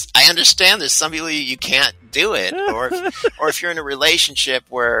limits. I understand there's some people you can't do it, or if you're in a relationship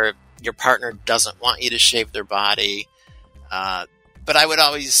where your partner doesn't want you to shave their body. But I would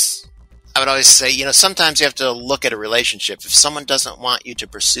always say, sometimes you have to look at a relationship. If someone doesn't want you to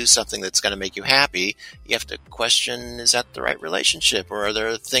pursue something that's going to make you happy, you have to question, is that the right relationship, or are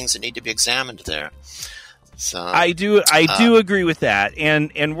there things that need to be examined there? So I do agree with that.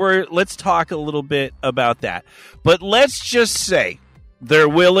 And let's talk a little bit about that. But let's just say they're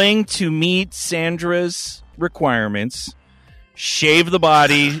willing to meet Sandra's requirements, shave the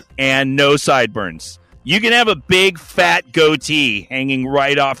body, and no sideburns. You can have a big fat goatee hanging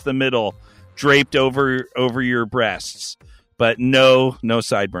right off the middle, draped over your breasts, but no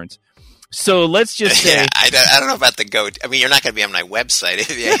sideburns. So let's just say, I don't know about the goatee. I mean, you're not going to be on my website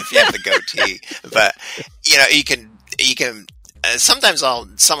if you have the goatee, but you can. Sometimes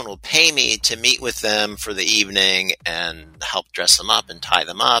someone will pay me to meet with them for the evening and help dress them up and tie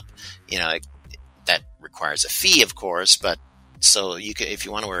them up. That requires a fee, of course, but. So if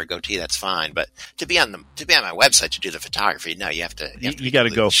you want to wear a goatee, that's fine. But to be on my website to do the photography, no, you have to. You got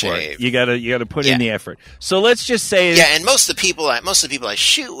to go for it. You got to put in the effort. So let's just say, and most of the people I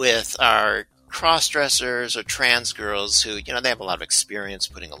shoot with are cross-dressers or trans girls who they have a lot of experience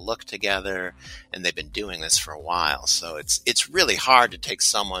putting a look together, and they've been doing this for a while. So it's really hard to take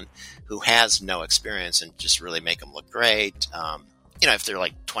someone who has no experience and just really make them look great. If they're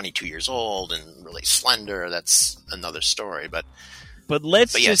like 22 years old and really slender, that's another story. But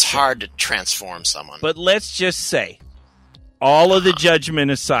it's hard to transform someone. But let's just say, all of the judgment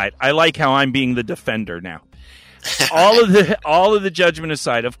aside, I like how I'm being the defender now. all of the judgment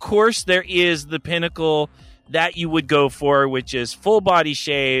aside, of course, there is the pinnacle that you would go for, which is full body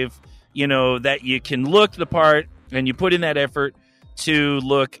shave. That you can look the part and you put in that effort to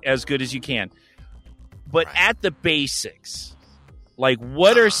look as good as you can. But at the basics. Like,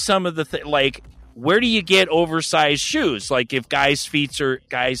 what are some of the like? Where do you get oversized shoes? Like, if guys' feet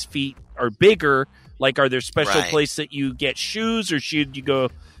are bigger, like, are there special places that you get shoes, or should you go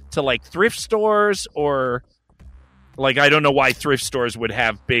to like thrift stores, or like, I don't know why thrift stores would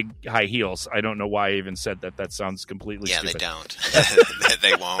have big high heels. I don't know why I even said that. That sounds completely stupid. They don't.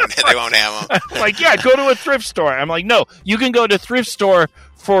 They won't. They won't have them. Like, go to a thrift store. I'm like, no, you can go to thrift store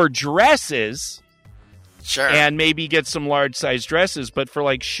for dresses. Sure. And maybe get some large size dresses, but for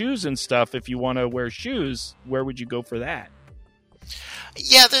like shoes and stuff, if you want to wear shoes, where would you go for that?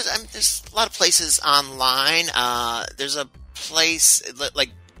 Yeah, there's a lot of places online. There's a place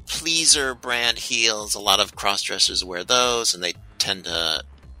like pleaser brand heels. A lot of cross-dressers wear those, and they tend to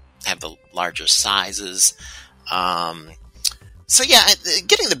have the larger sizes. So yeah,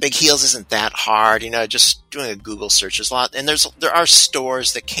 getting the big heels isn't that hard. Just doing a Google search is a lot. And there are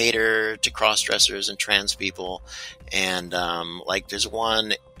stores that cater to cross-dressers and trans people. And like there's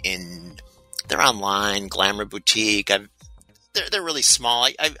one they're online, Glamour Boutique. They're really small.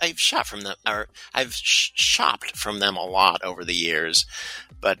 I've shopped from them, or I've shopped from them a lot over the years.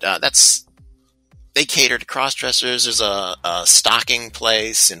 But they cater to cross-dressers. There's a stocking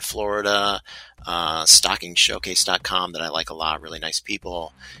place in Florida, stockingshowcase.com, that I like a lot. Really nice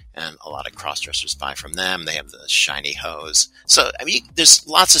people, and a lot of cross-dressers buy from them. They have the shiny hose. So, there's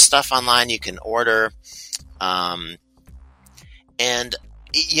lots of stuff online you can order. And,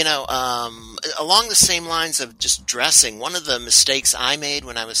 along the same lines of just dressing, one of the mistakes I made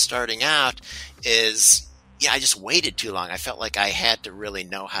when I was starting out is, I just waited too long. I felt like I had to really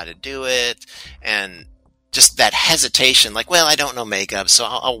know how to do it, and just that hesitation, like, well, I don't know makeup, so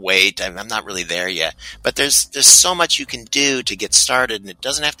I'll wait. I'm not really there yet. But there's so much you can do to get started, and it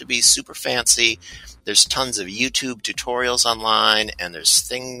doesn't have to be super fancy. There's tons of YouTube tutorials online, and there's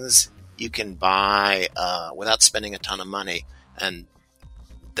things you can buy without spending a ton of money. And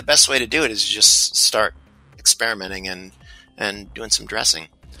the best way to do it is just start experimenting and doing some dressing.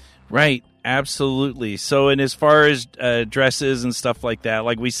 Right. Absolutely. So, and as far as dresses and stuff like that,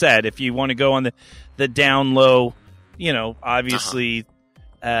 like we said, if you want to go on the down low, obviously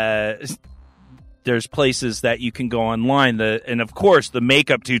there's places that you can go online. And of course the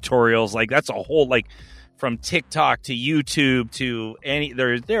makeup tutorials, like that's a whole, like from TikTok to YouTube to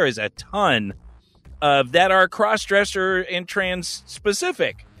there is a ton of that are cross-dresser and trans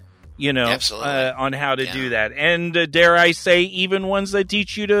specific, on how to do that. And dare I say, even ones that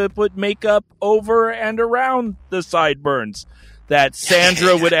teach you to put makeup over and around the sideburns that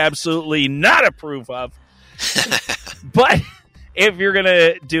Sandra would absolutely not approve of. But if you're going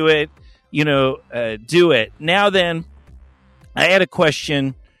to do it, do it. Now then, I had a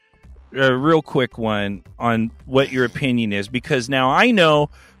question, a real quick one, on what your opinion is, because now I know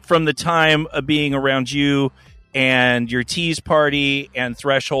from the time of being around you and your Tease Party and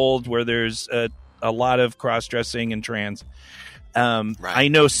Threshold, where there's a lot of cross-dressing and trans. Right. I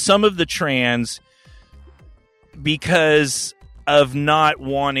know some of the trans, because of not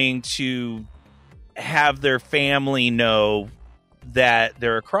wanting to have their family know that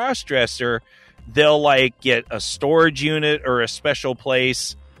they're a cross-dresser, they'll get a storage unit or a special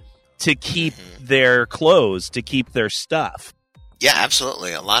place to keep their clothes, to keep their stuff. Yeah,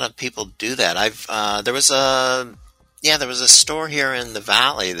 absolutely. A lot of people do that. There was a store here in the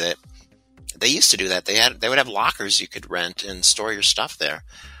Valley that they used to do that. They would have lockers you could rent and store your stuff there.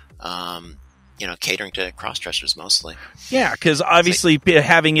 Catering to cross-dressers mostly. Yeah, because obviously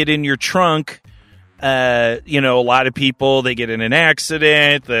having it in your trunk, a lot of people, they get in an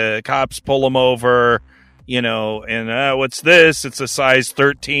accident, the cops pull them over, and what's this? It's a size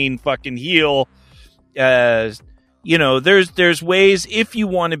 13 fucking heel. There's ways, if you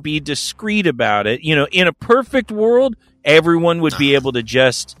want to be discreet about it. In a perfect world, everyone would be able to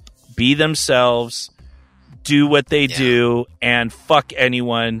just be themselves, do what they do, and fuck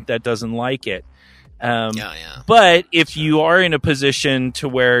anyone that doesn't like it. But if you are in a position to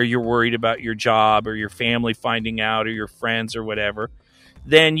where you're worried about your job or your family finding out or your friends or whatever,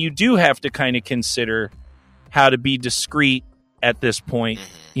 then you do have to kind of consider how to be discreet at this point,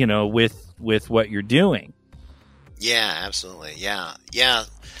 with what you're doing. Yeah, absolutely. Yeah.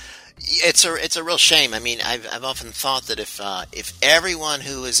 It's a real shame. I mean, I've often thought that if everyone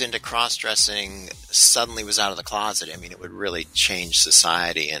who is into cross-dressing suddenly was out of the closet, it would really change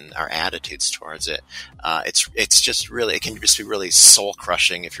society and our attitudes towards it. It's just really, it can just be really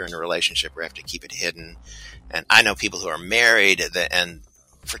soul-crushing if you're in a relationship where you have to keep it hidden. And I know people who are married and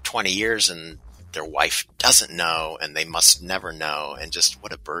for 20 years and their wife doesn't know, and they must never know, and just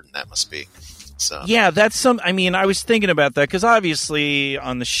what a burden that must be. So. Yeah, that's I was thinking about that because obviously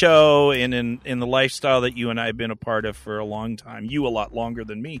on the show and in the lifestyle that you and I have been a part of for a long time, you a lot longer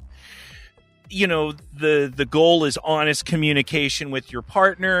than me, the goal is honest communication with your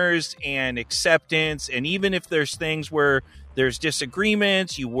partners and acceptance. And even if there's things where there's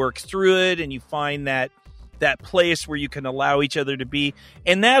disagreements, you work through it and you find that place where you can allow each other to be.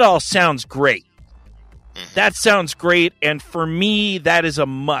 And that all sounds great. That sounds great, and for me, that is a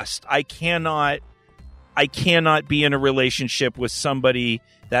must. I cannot be in a relationship with somebody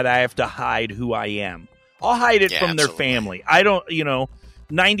that I have to hide who I am. I'll hide it from their family. I don't,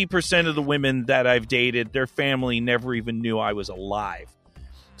 90% of the women that I've dated, their family never even knew I was alive.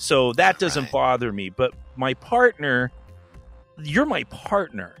 So that doesn't bother me. But my partner, you're my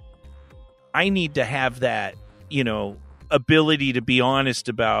partner. I need to have that, ability to be honest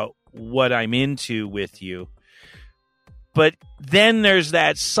about what I'm into with you. But then there's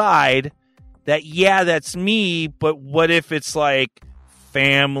that side that, that's me, but what if it's like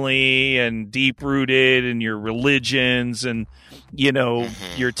family and deep-rooted and your religions and,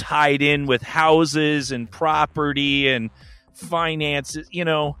 you're tied in with houses and property and finances,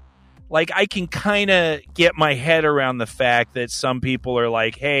 like I can kind of get my head around the fact that some people are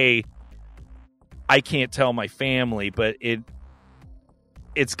like, hey, I can't tell my family, but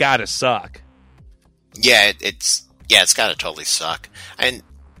it's got to suck. Yeah, it's got to totally suck. And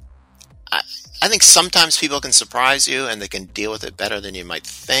I think sometimes people can surprise you and they can deal with it better than you might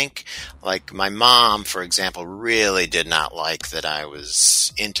think. Like my mom, for example, really did not like that I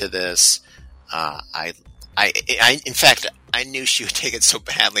was into this. In fact, I knew she would take it so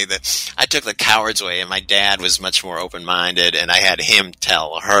badly that I took the coward's way, and my dad was much more open-minded, and I had him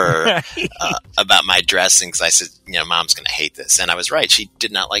tell her about my dressing, because I said, Mom's going to hate this. And I was right. She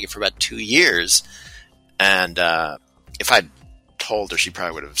did not like it for about 2 years. And if I'd told her, she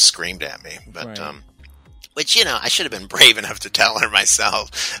probably would have screamed at me. But right. Which, I should have been brave enough to tell her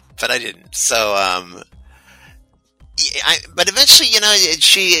myself, but I didn't. So, but eventually,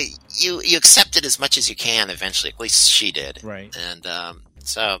 you accept it as much as you can eventually. At least she did. Right. And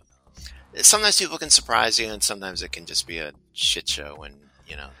so sometimes people can surprise you, and sometimes it can just be a shit show when,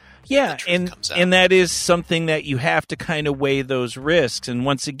 Yeah, the truth comes out. And that is something that you have to kind of weigh those risks. And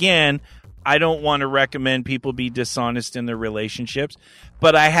once again, I don't want to recommend people be dishonest in their relationships,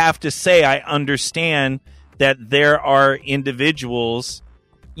 but I have to say I understand that there are individuals,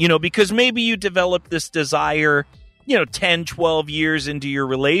 because maybe you develop this desire 10, 12 years into your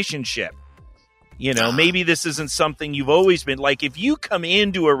relationship. Maybe this isn't something you've always been. Like, if you come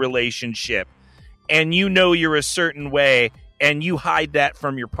into a relationship and you're a certain way and you hide that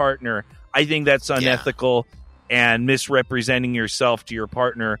from your partner, I think that's unethical and misrepresenting yourself to your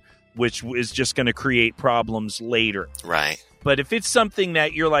partner, which is just going to create problems later. Right. But if it's something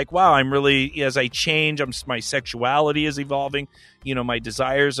that you're like, wow, I'm really, as I change, my sexuality is evolving, my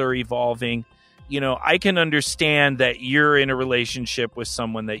desires are evolving, I can understand that you're in a relationship with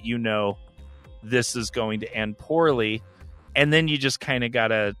someone that this is going to end poorly. And then you just kind of got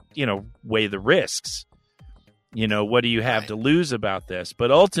to, weigh the risks. What do you have to lose about this?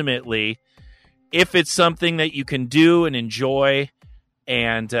 But ultimately, if it's something that you can do and enjoy,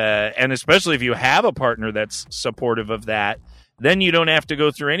 and especially if you have a partner that's supportive of that, then you don't have to go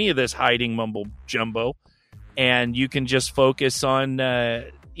through any of this hiding mumbo jumbo, and you can just focus on,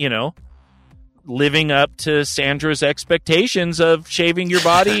 living up to Sandra's expectations of shaving your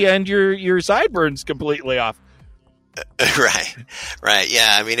body and your sideburns completely off. Right. Yeah.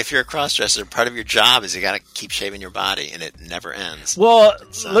 I mean, if you're a crossdresser, part of your job is you got to keep shaving your body, and it never ends. Well,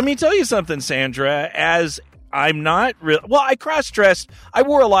 let me tell you something, Sandra. As I'm not I cross-dressed. I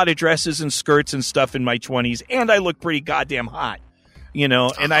wore a lot of dresses and skirts and stuff in my 20s, and I looked pretty goddamn hot. And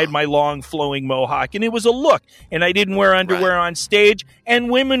I had my long flowing mohawk, and it was a look, and I didn't wear underwear on stage, and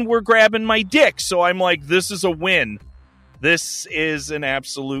women were grabbing my dick. So I'm like, this is a win. This is an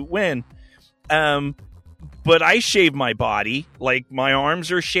absolute win. But I shave my body. Like, my arms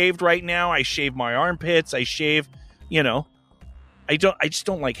are shaved right now. I shave my armpits. I shave, I just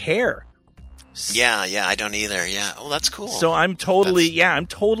don't like hair. Yeah, I don't either. Yeah. Oh, that's cool. So I'm totally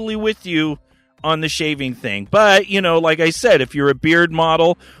with you on the shaving thing. But, like I said, if you're a beard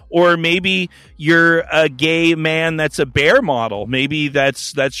model, or maybe you're a gay man that's a bear model, maybe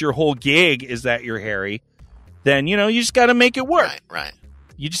that's your whole gig is that you're hairy, then, you just got to make it work. Right.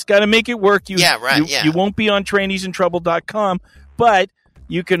 You just got to make it work. You won't be on tranniesinTrouble.com, but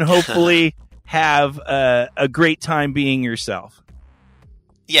you can hopefully have a great time being yourself.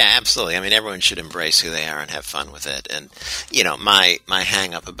 Yeah, absolutely. I mean, everyone should embrace who they are and have fun with it. And, my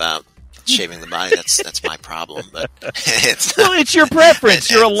hang up about shaving the body, that's my problem. But it's your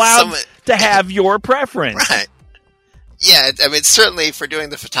preference. You're allowed to have your preference. Right. Yeah, I mean, certainly for doing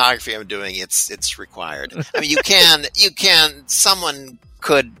the photography I'm doing, it's required. I mean, someone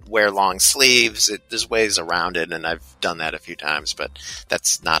could wear long sleeves. There's ways around it, and I've done that a few times, but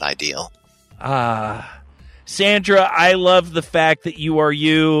that's not ideal. Sandra, I love the fact that you are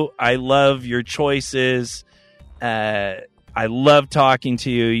you. I love your choices. I love talking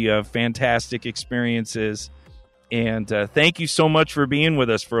to you. You have fantastic experiences. And thank you so much for being with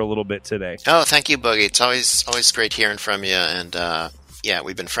us for a little bit today. Oh, thank you, Boogie. It's always great hearing from you. And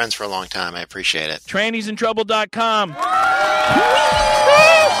we've been friends for a long time. I appreciate it. tranniesinTrouble.com.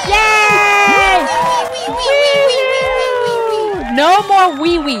 Yay! No more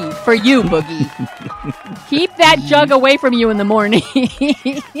wee-wee for you, Boogie. Keep that jug away from you in the morning.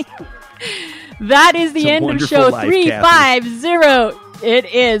 That is the end of show 350. It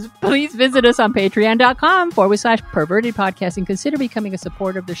is. Please visit us on patreon.com/perverted podcasting. Consider becoming a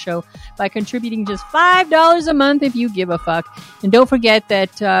supporter of the show by contributing just $5 a month if you give a fuck. And don't forget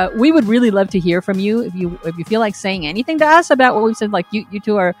that we would really love to hear from you. If you feel like saying anything to us about what we've said, like you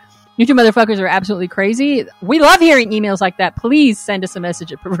two motherfuckers are absolutely crazy. We love hearing emails like that. Please send us a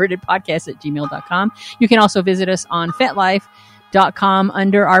message at pervertedpodcast@gmail.com. You can also visit us on fetlife.com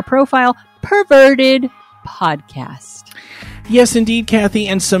under our profile, Perverted Podcast. Yes, indeed, Kathy,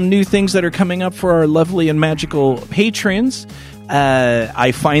 and some new things that are coming up for our lovely and magical patrons.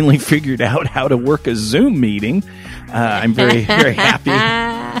 I finally figured out how to work a Zoom meeting. I'm very, very happy.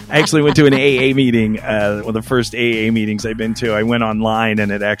 I actually went to an AA meeting, one of the first AA meetings I've been to. I went online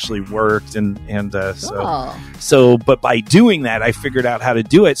and it actually worked, but by doing that, I figured out how to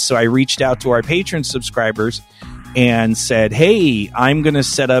do it. So I reached out to our Patreon subscribers and said, "Hey, I'm going to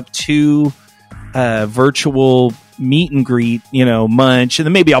set up 2 virtual meet and greet, munch, and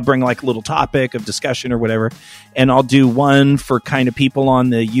then maybe I'll bring like a little topic of discussion or whatever, and I'll do one for kind of people on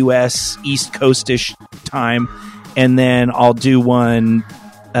the U.S. East Coast-ish time, and then I'll do one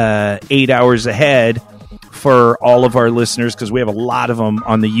 8 hours ahead for all of our listeners, because we have a lot of them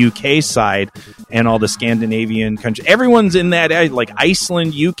on the UK side and all the Scandinavian countries. Everyone's in that, like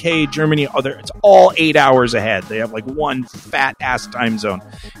Iceland, UK, Germany, it's all 8 hours ahead. They have like one fat ass time zone,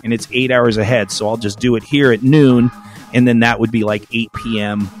 and it's 8 hours ahead. So I'll just do it here at noon, and then that would be like 8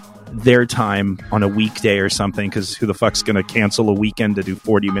 p.m. their time on a weekday or something, because who the fuck's going to cancel a weekend to do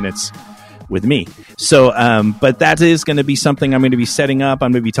 40 minutes with me? So, but that is going to be something I'm going to be setting up.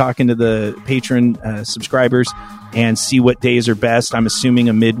 I'm going to be talking to the patron subscribers and see what days are best. I'm assuming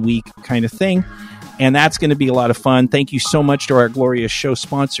a midweek kind of thing. And that's going to be a lot of fun. Thank you so much to our glorious show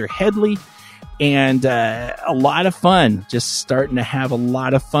sponsor, Headley. And a lot of fun. Just starting to have a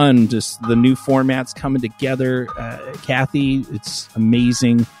lot of fun. Just the new formats coming together. Kathy, it's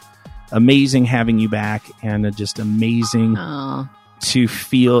amazing. Amazing having you back. And just amazing to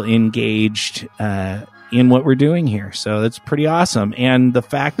feel engaged in what we're doing here. So that's pretty awesome. And the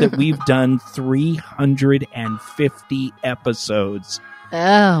fact that we've done 350 episodes.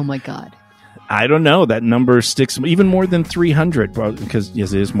 Oh, my God. I don't know. That number sticks even more than 300, because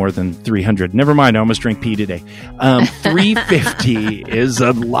yes, it is more than 300. Never mind. I almost drank pee today. 350 is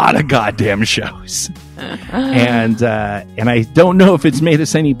a lot of goddamn shows. And I don't know if it's made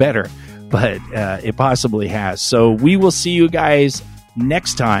us any better, but it possibly has. So we will see you guys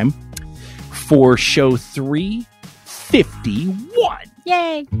next time for show 351.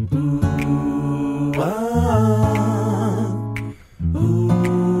 Yay!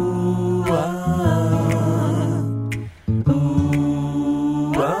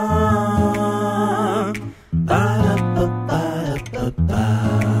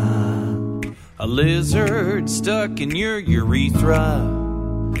 A lizard stuck in your urethra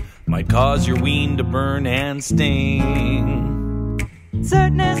might cause your ween to burn and sting.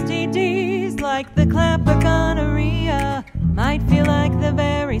 Certain STDs like the clap or gonorrhea might feel like the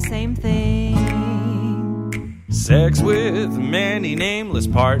very same thing. Sex with many nameless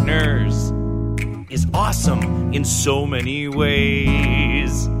partners is awesome in so many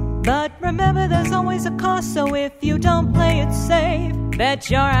ways. But remember, there's always a cost, so if you don't play it safe,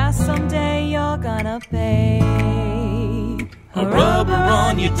 bet your ass someday you're gonna pay. A rubber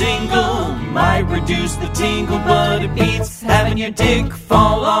on your dingle might reduce the tingle, but it beats having your dick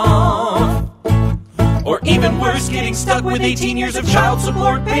fall off. Or even worse, getting stuck with 18 years of child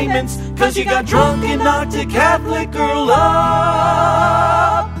support payments, cause you got drunk and knocked a Catholic girl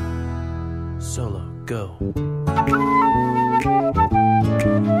up. Solo, go.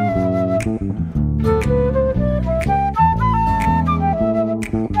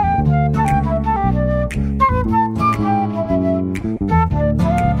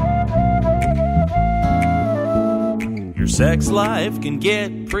 Your sex life can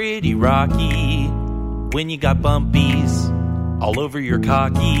get pretty rocky when you got bumpies all over your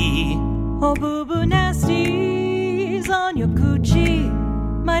cocky. Or boo-boo nasties on your coochie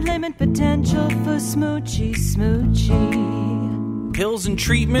might limit potential for smoochy. Pills and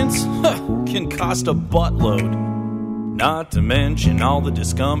treatments can cost a buttload, not to mention all the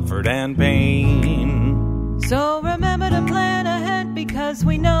discomfort and pain. So remember to plan ahead, because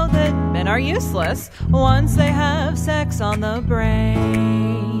we know that men are useless once they have sex on the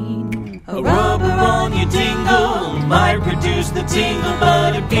brain. A rubber on your dingle might reduce the tingle,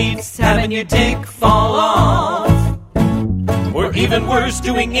 but it beats having your dick fall off. Or even worse,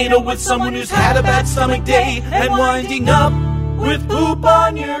 doing anal with someone who's had a bad stomach day and winding up with poop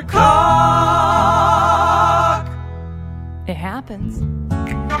on your cock. It happens.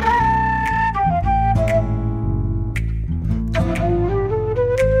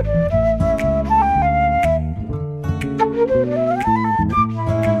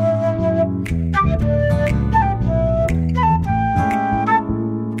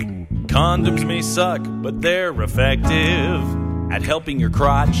 Condoms may suck, but they're effective at helping your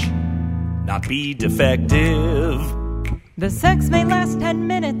crotch not be defective. The sex may last 10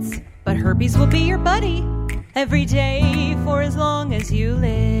 minutes, but herpes will be your buddy every day for as long as you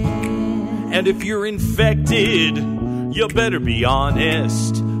live. And if you're infected, you better be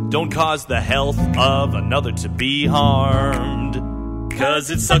honest. Don't cause the health of another to be harmed. 'Cause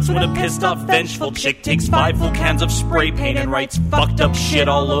it sucks when a pissed off vengeful chick takes 5 full cans of spray paint and writes fucked up shit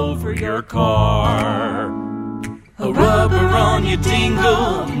all over your car. A rubber on your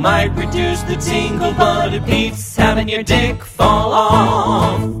dingle might reduce the tingle, but it beats having your dick fall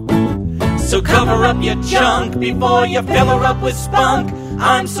off. So cover up your junk before you fill her up with spunk.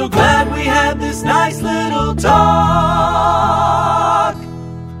 I'm so glad we had this nice little talk.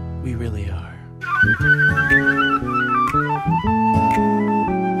 We really are.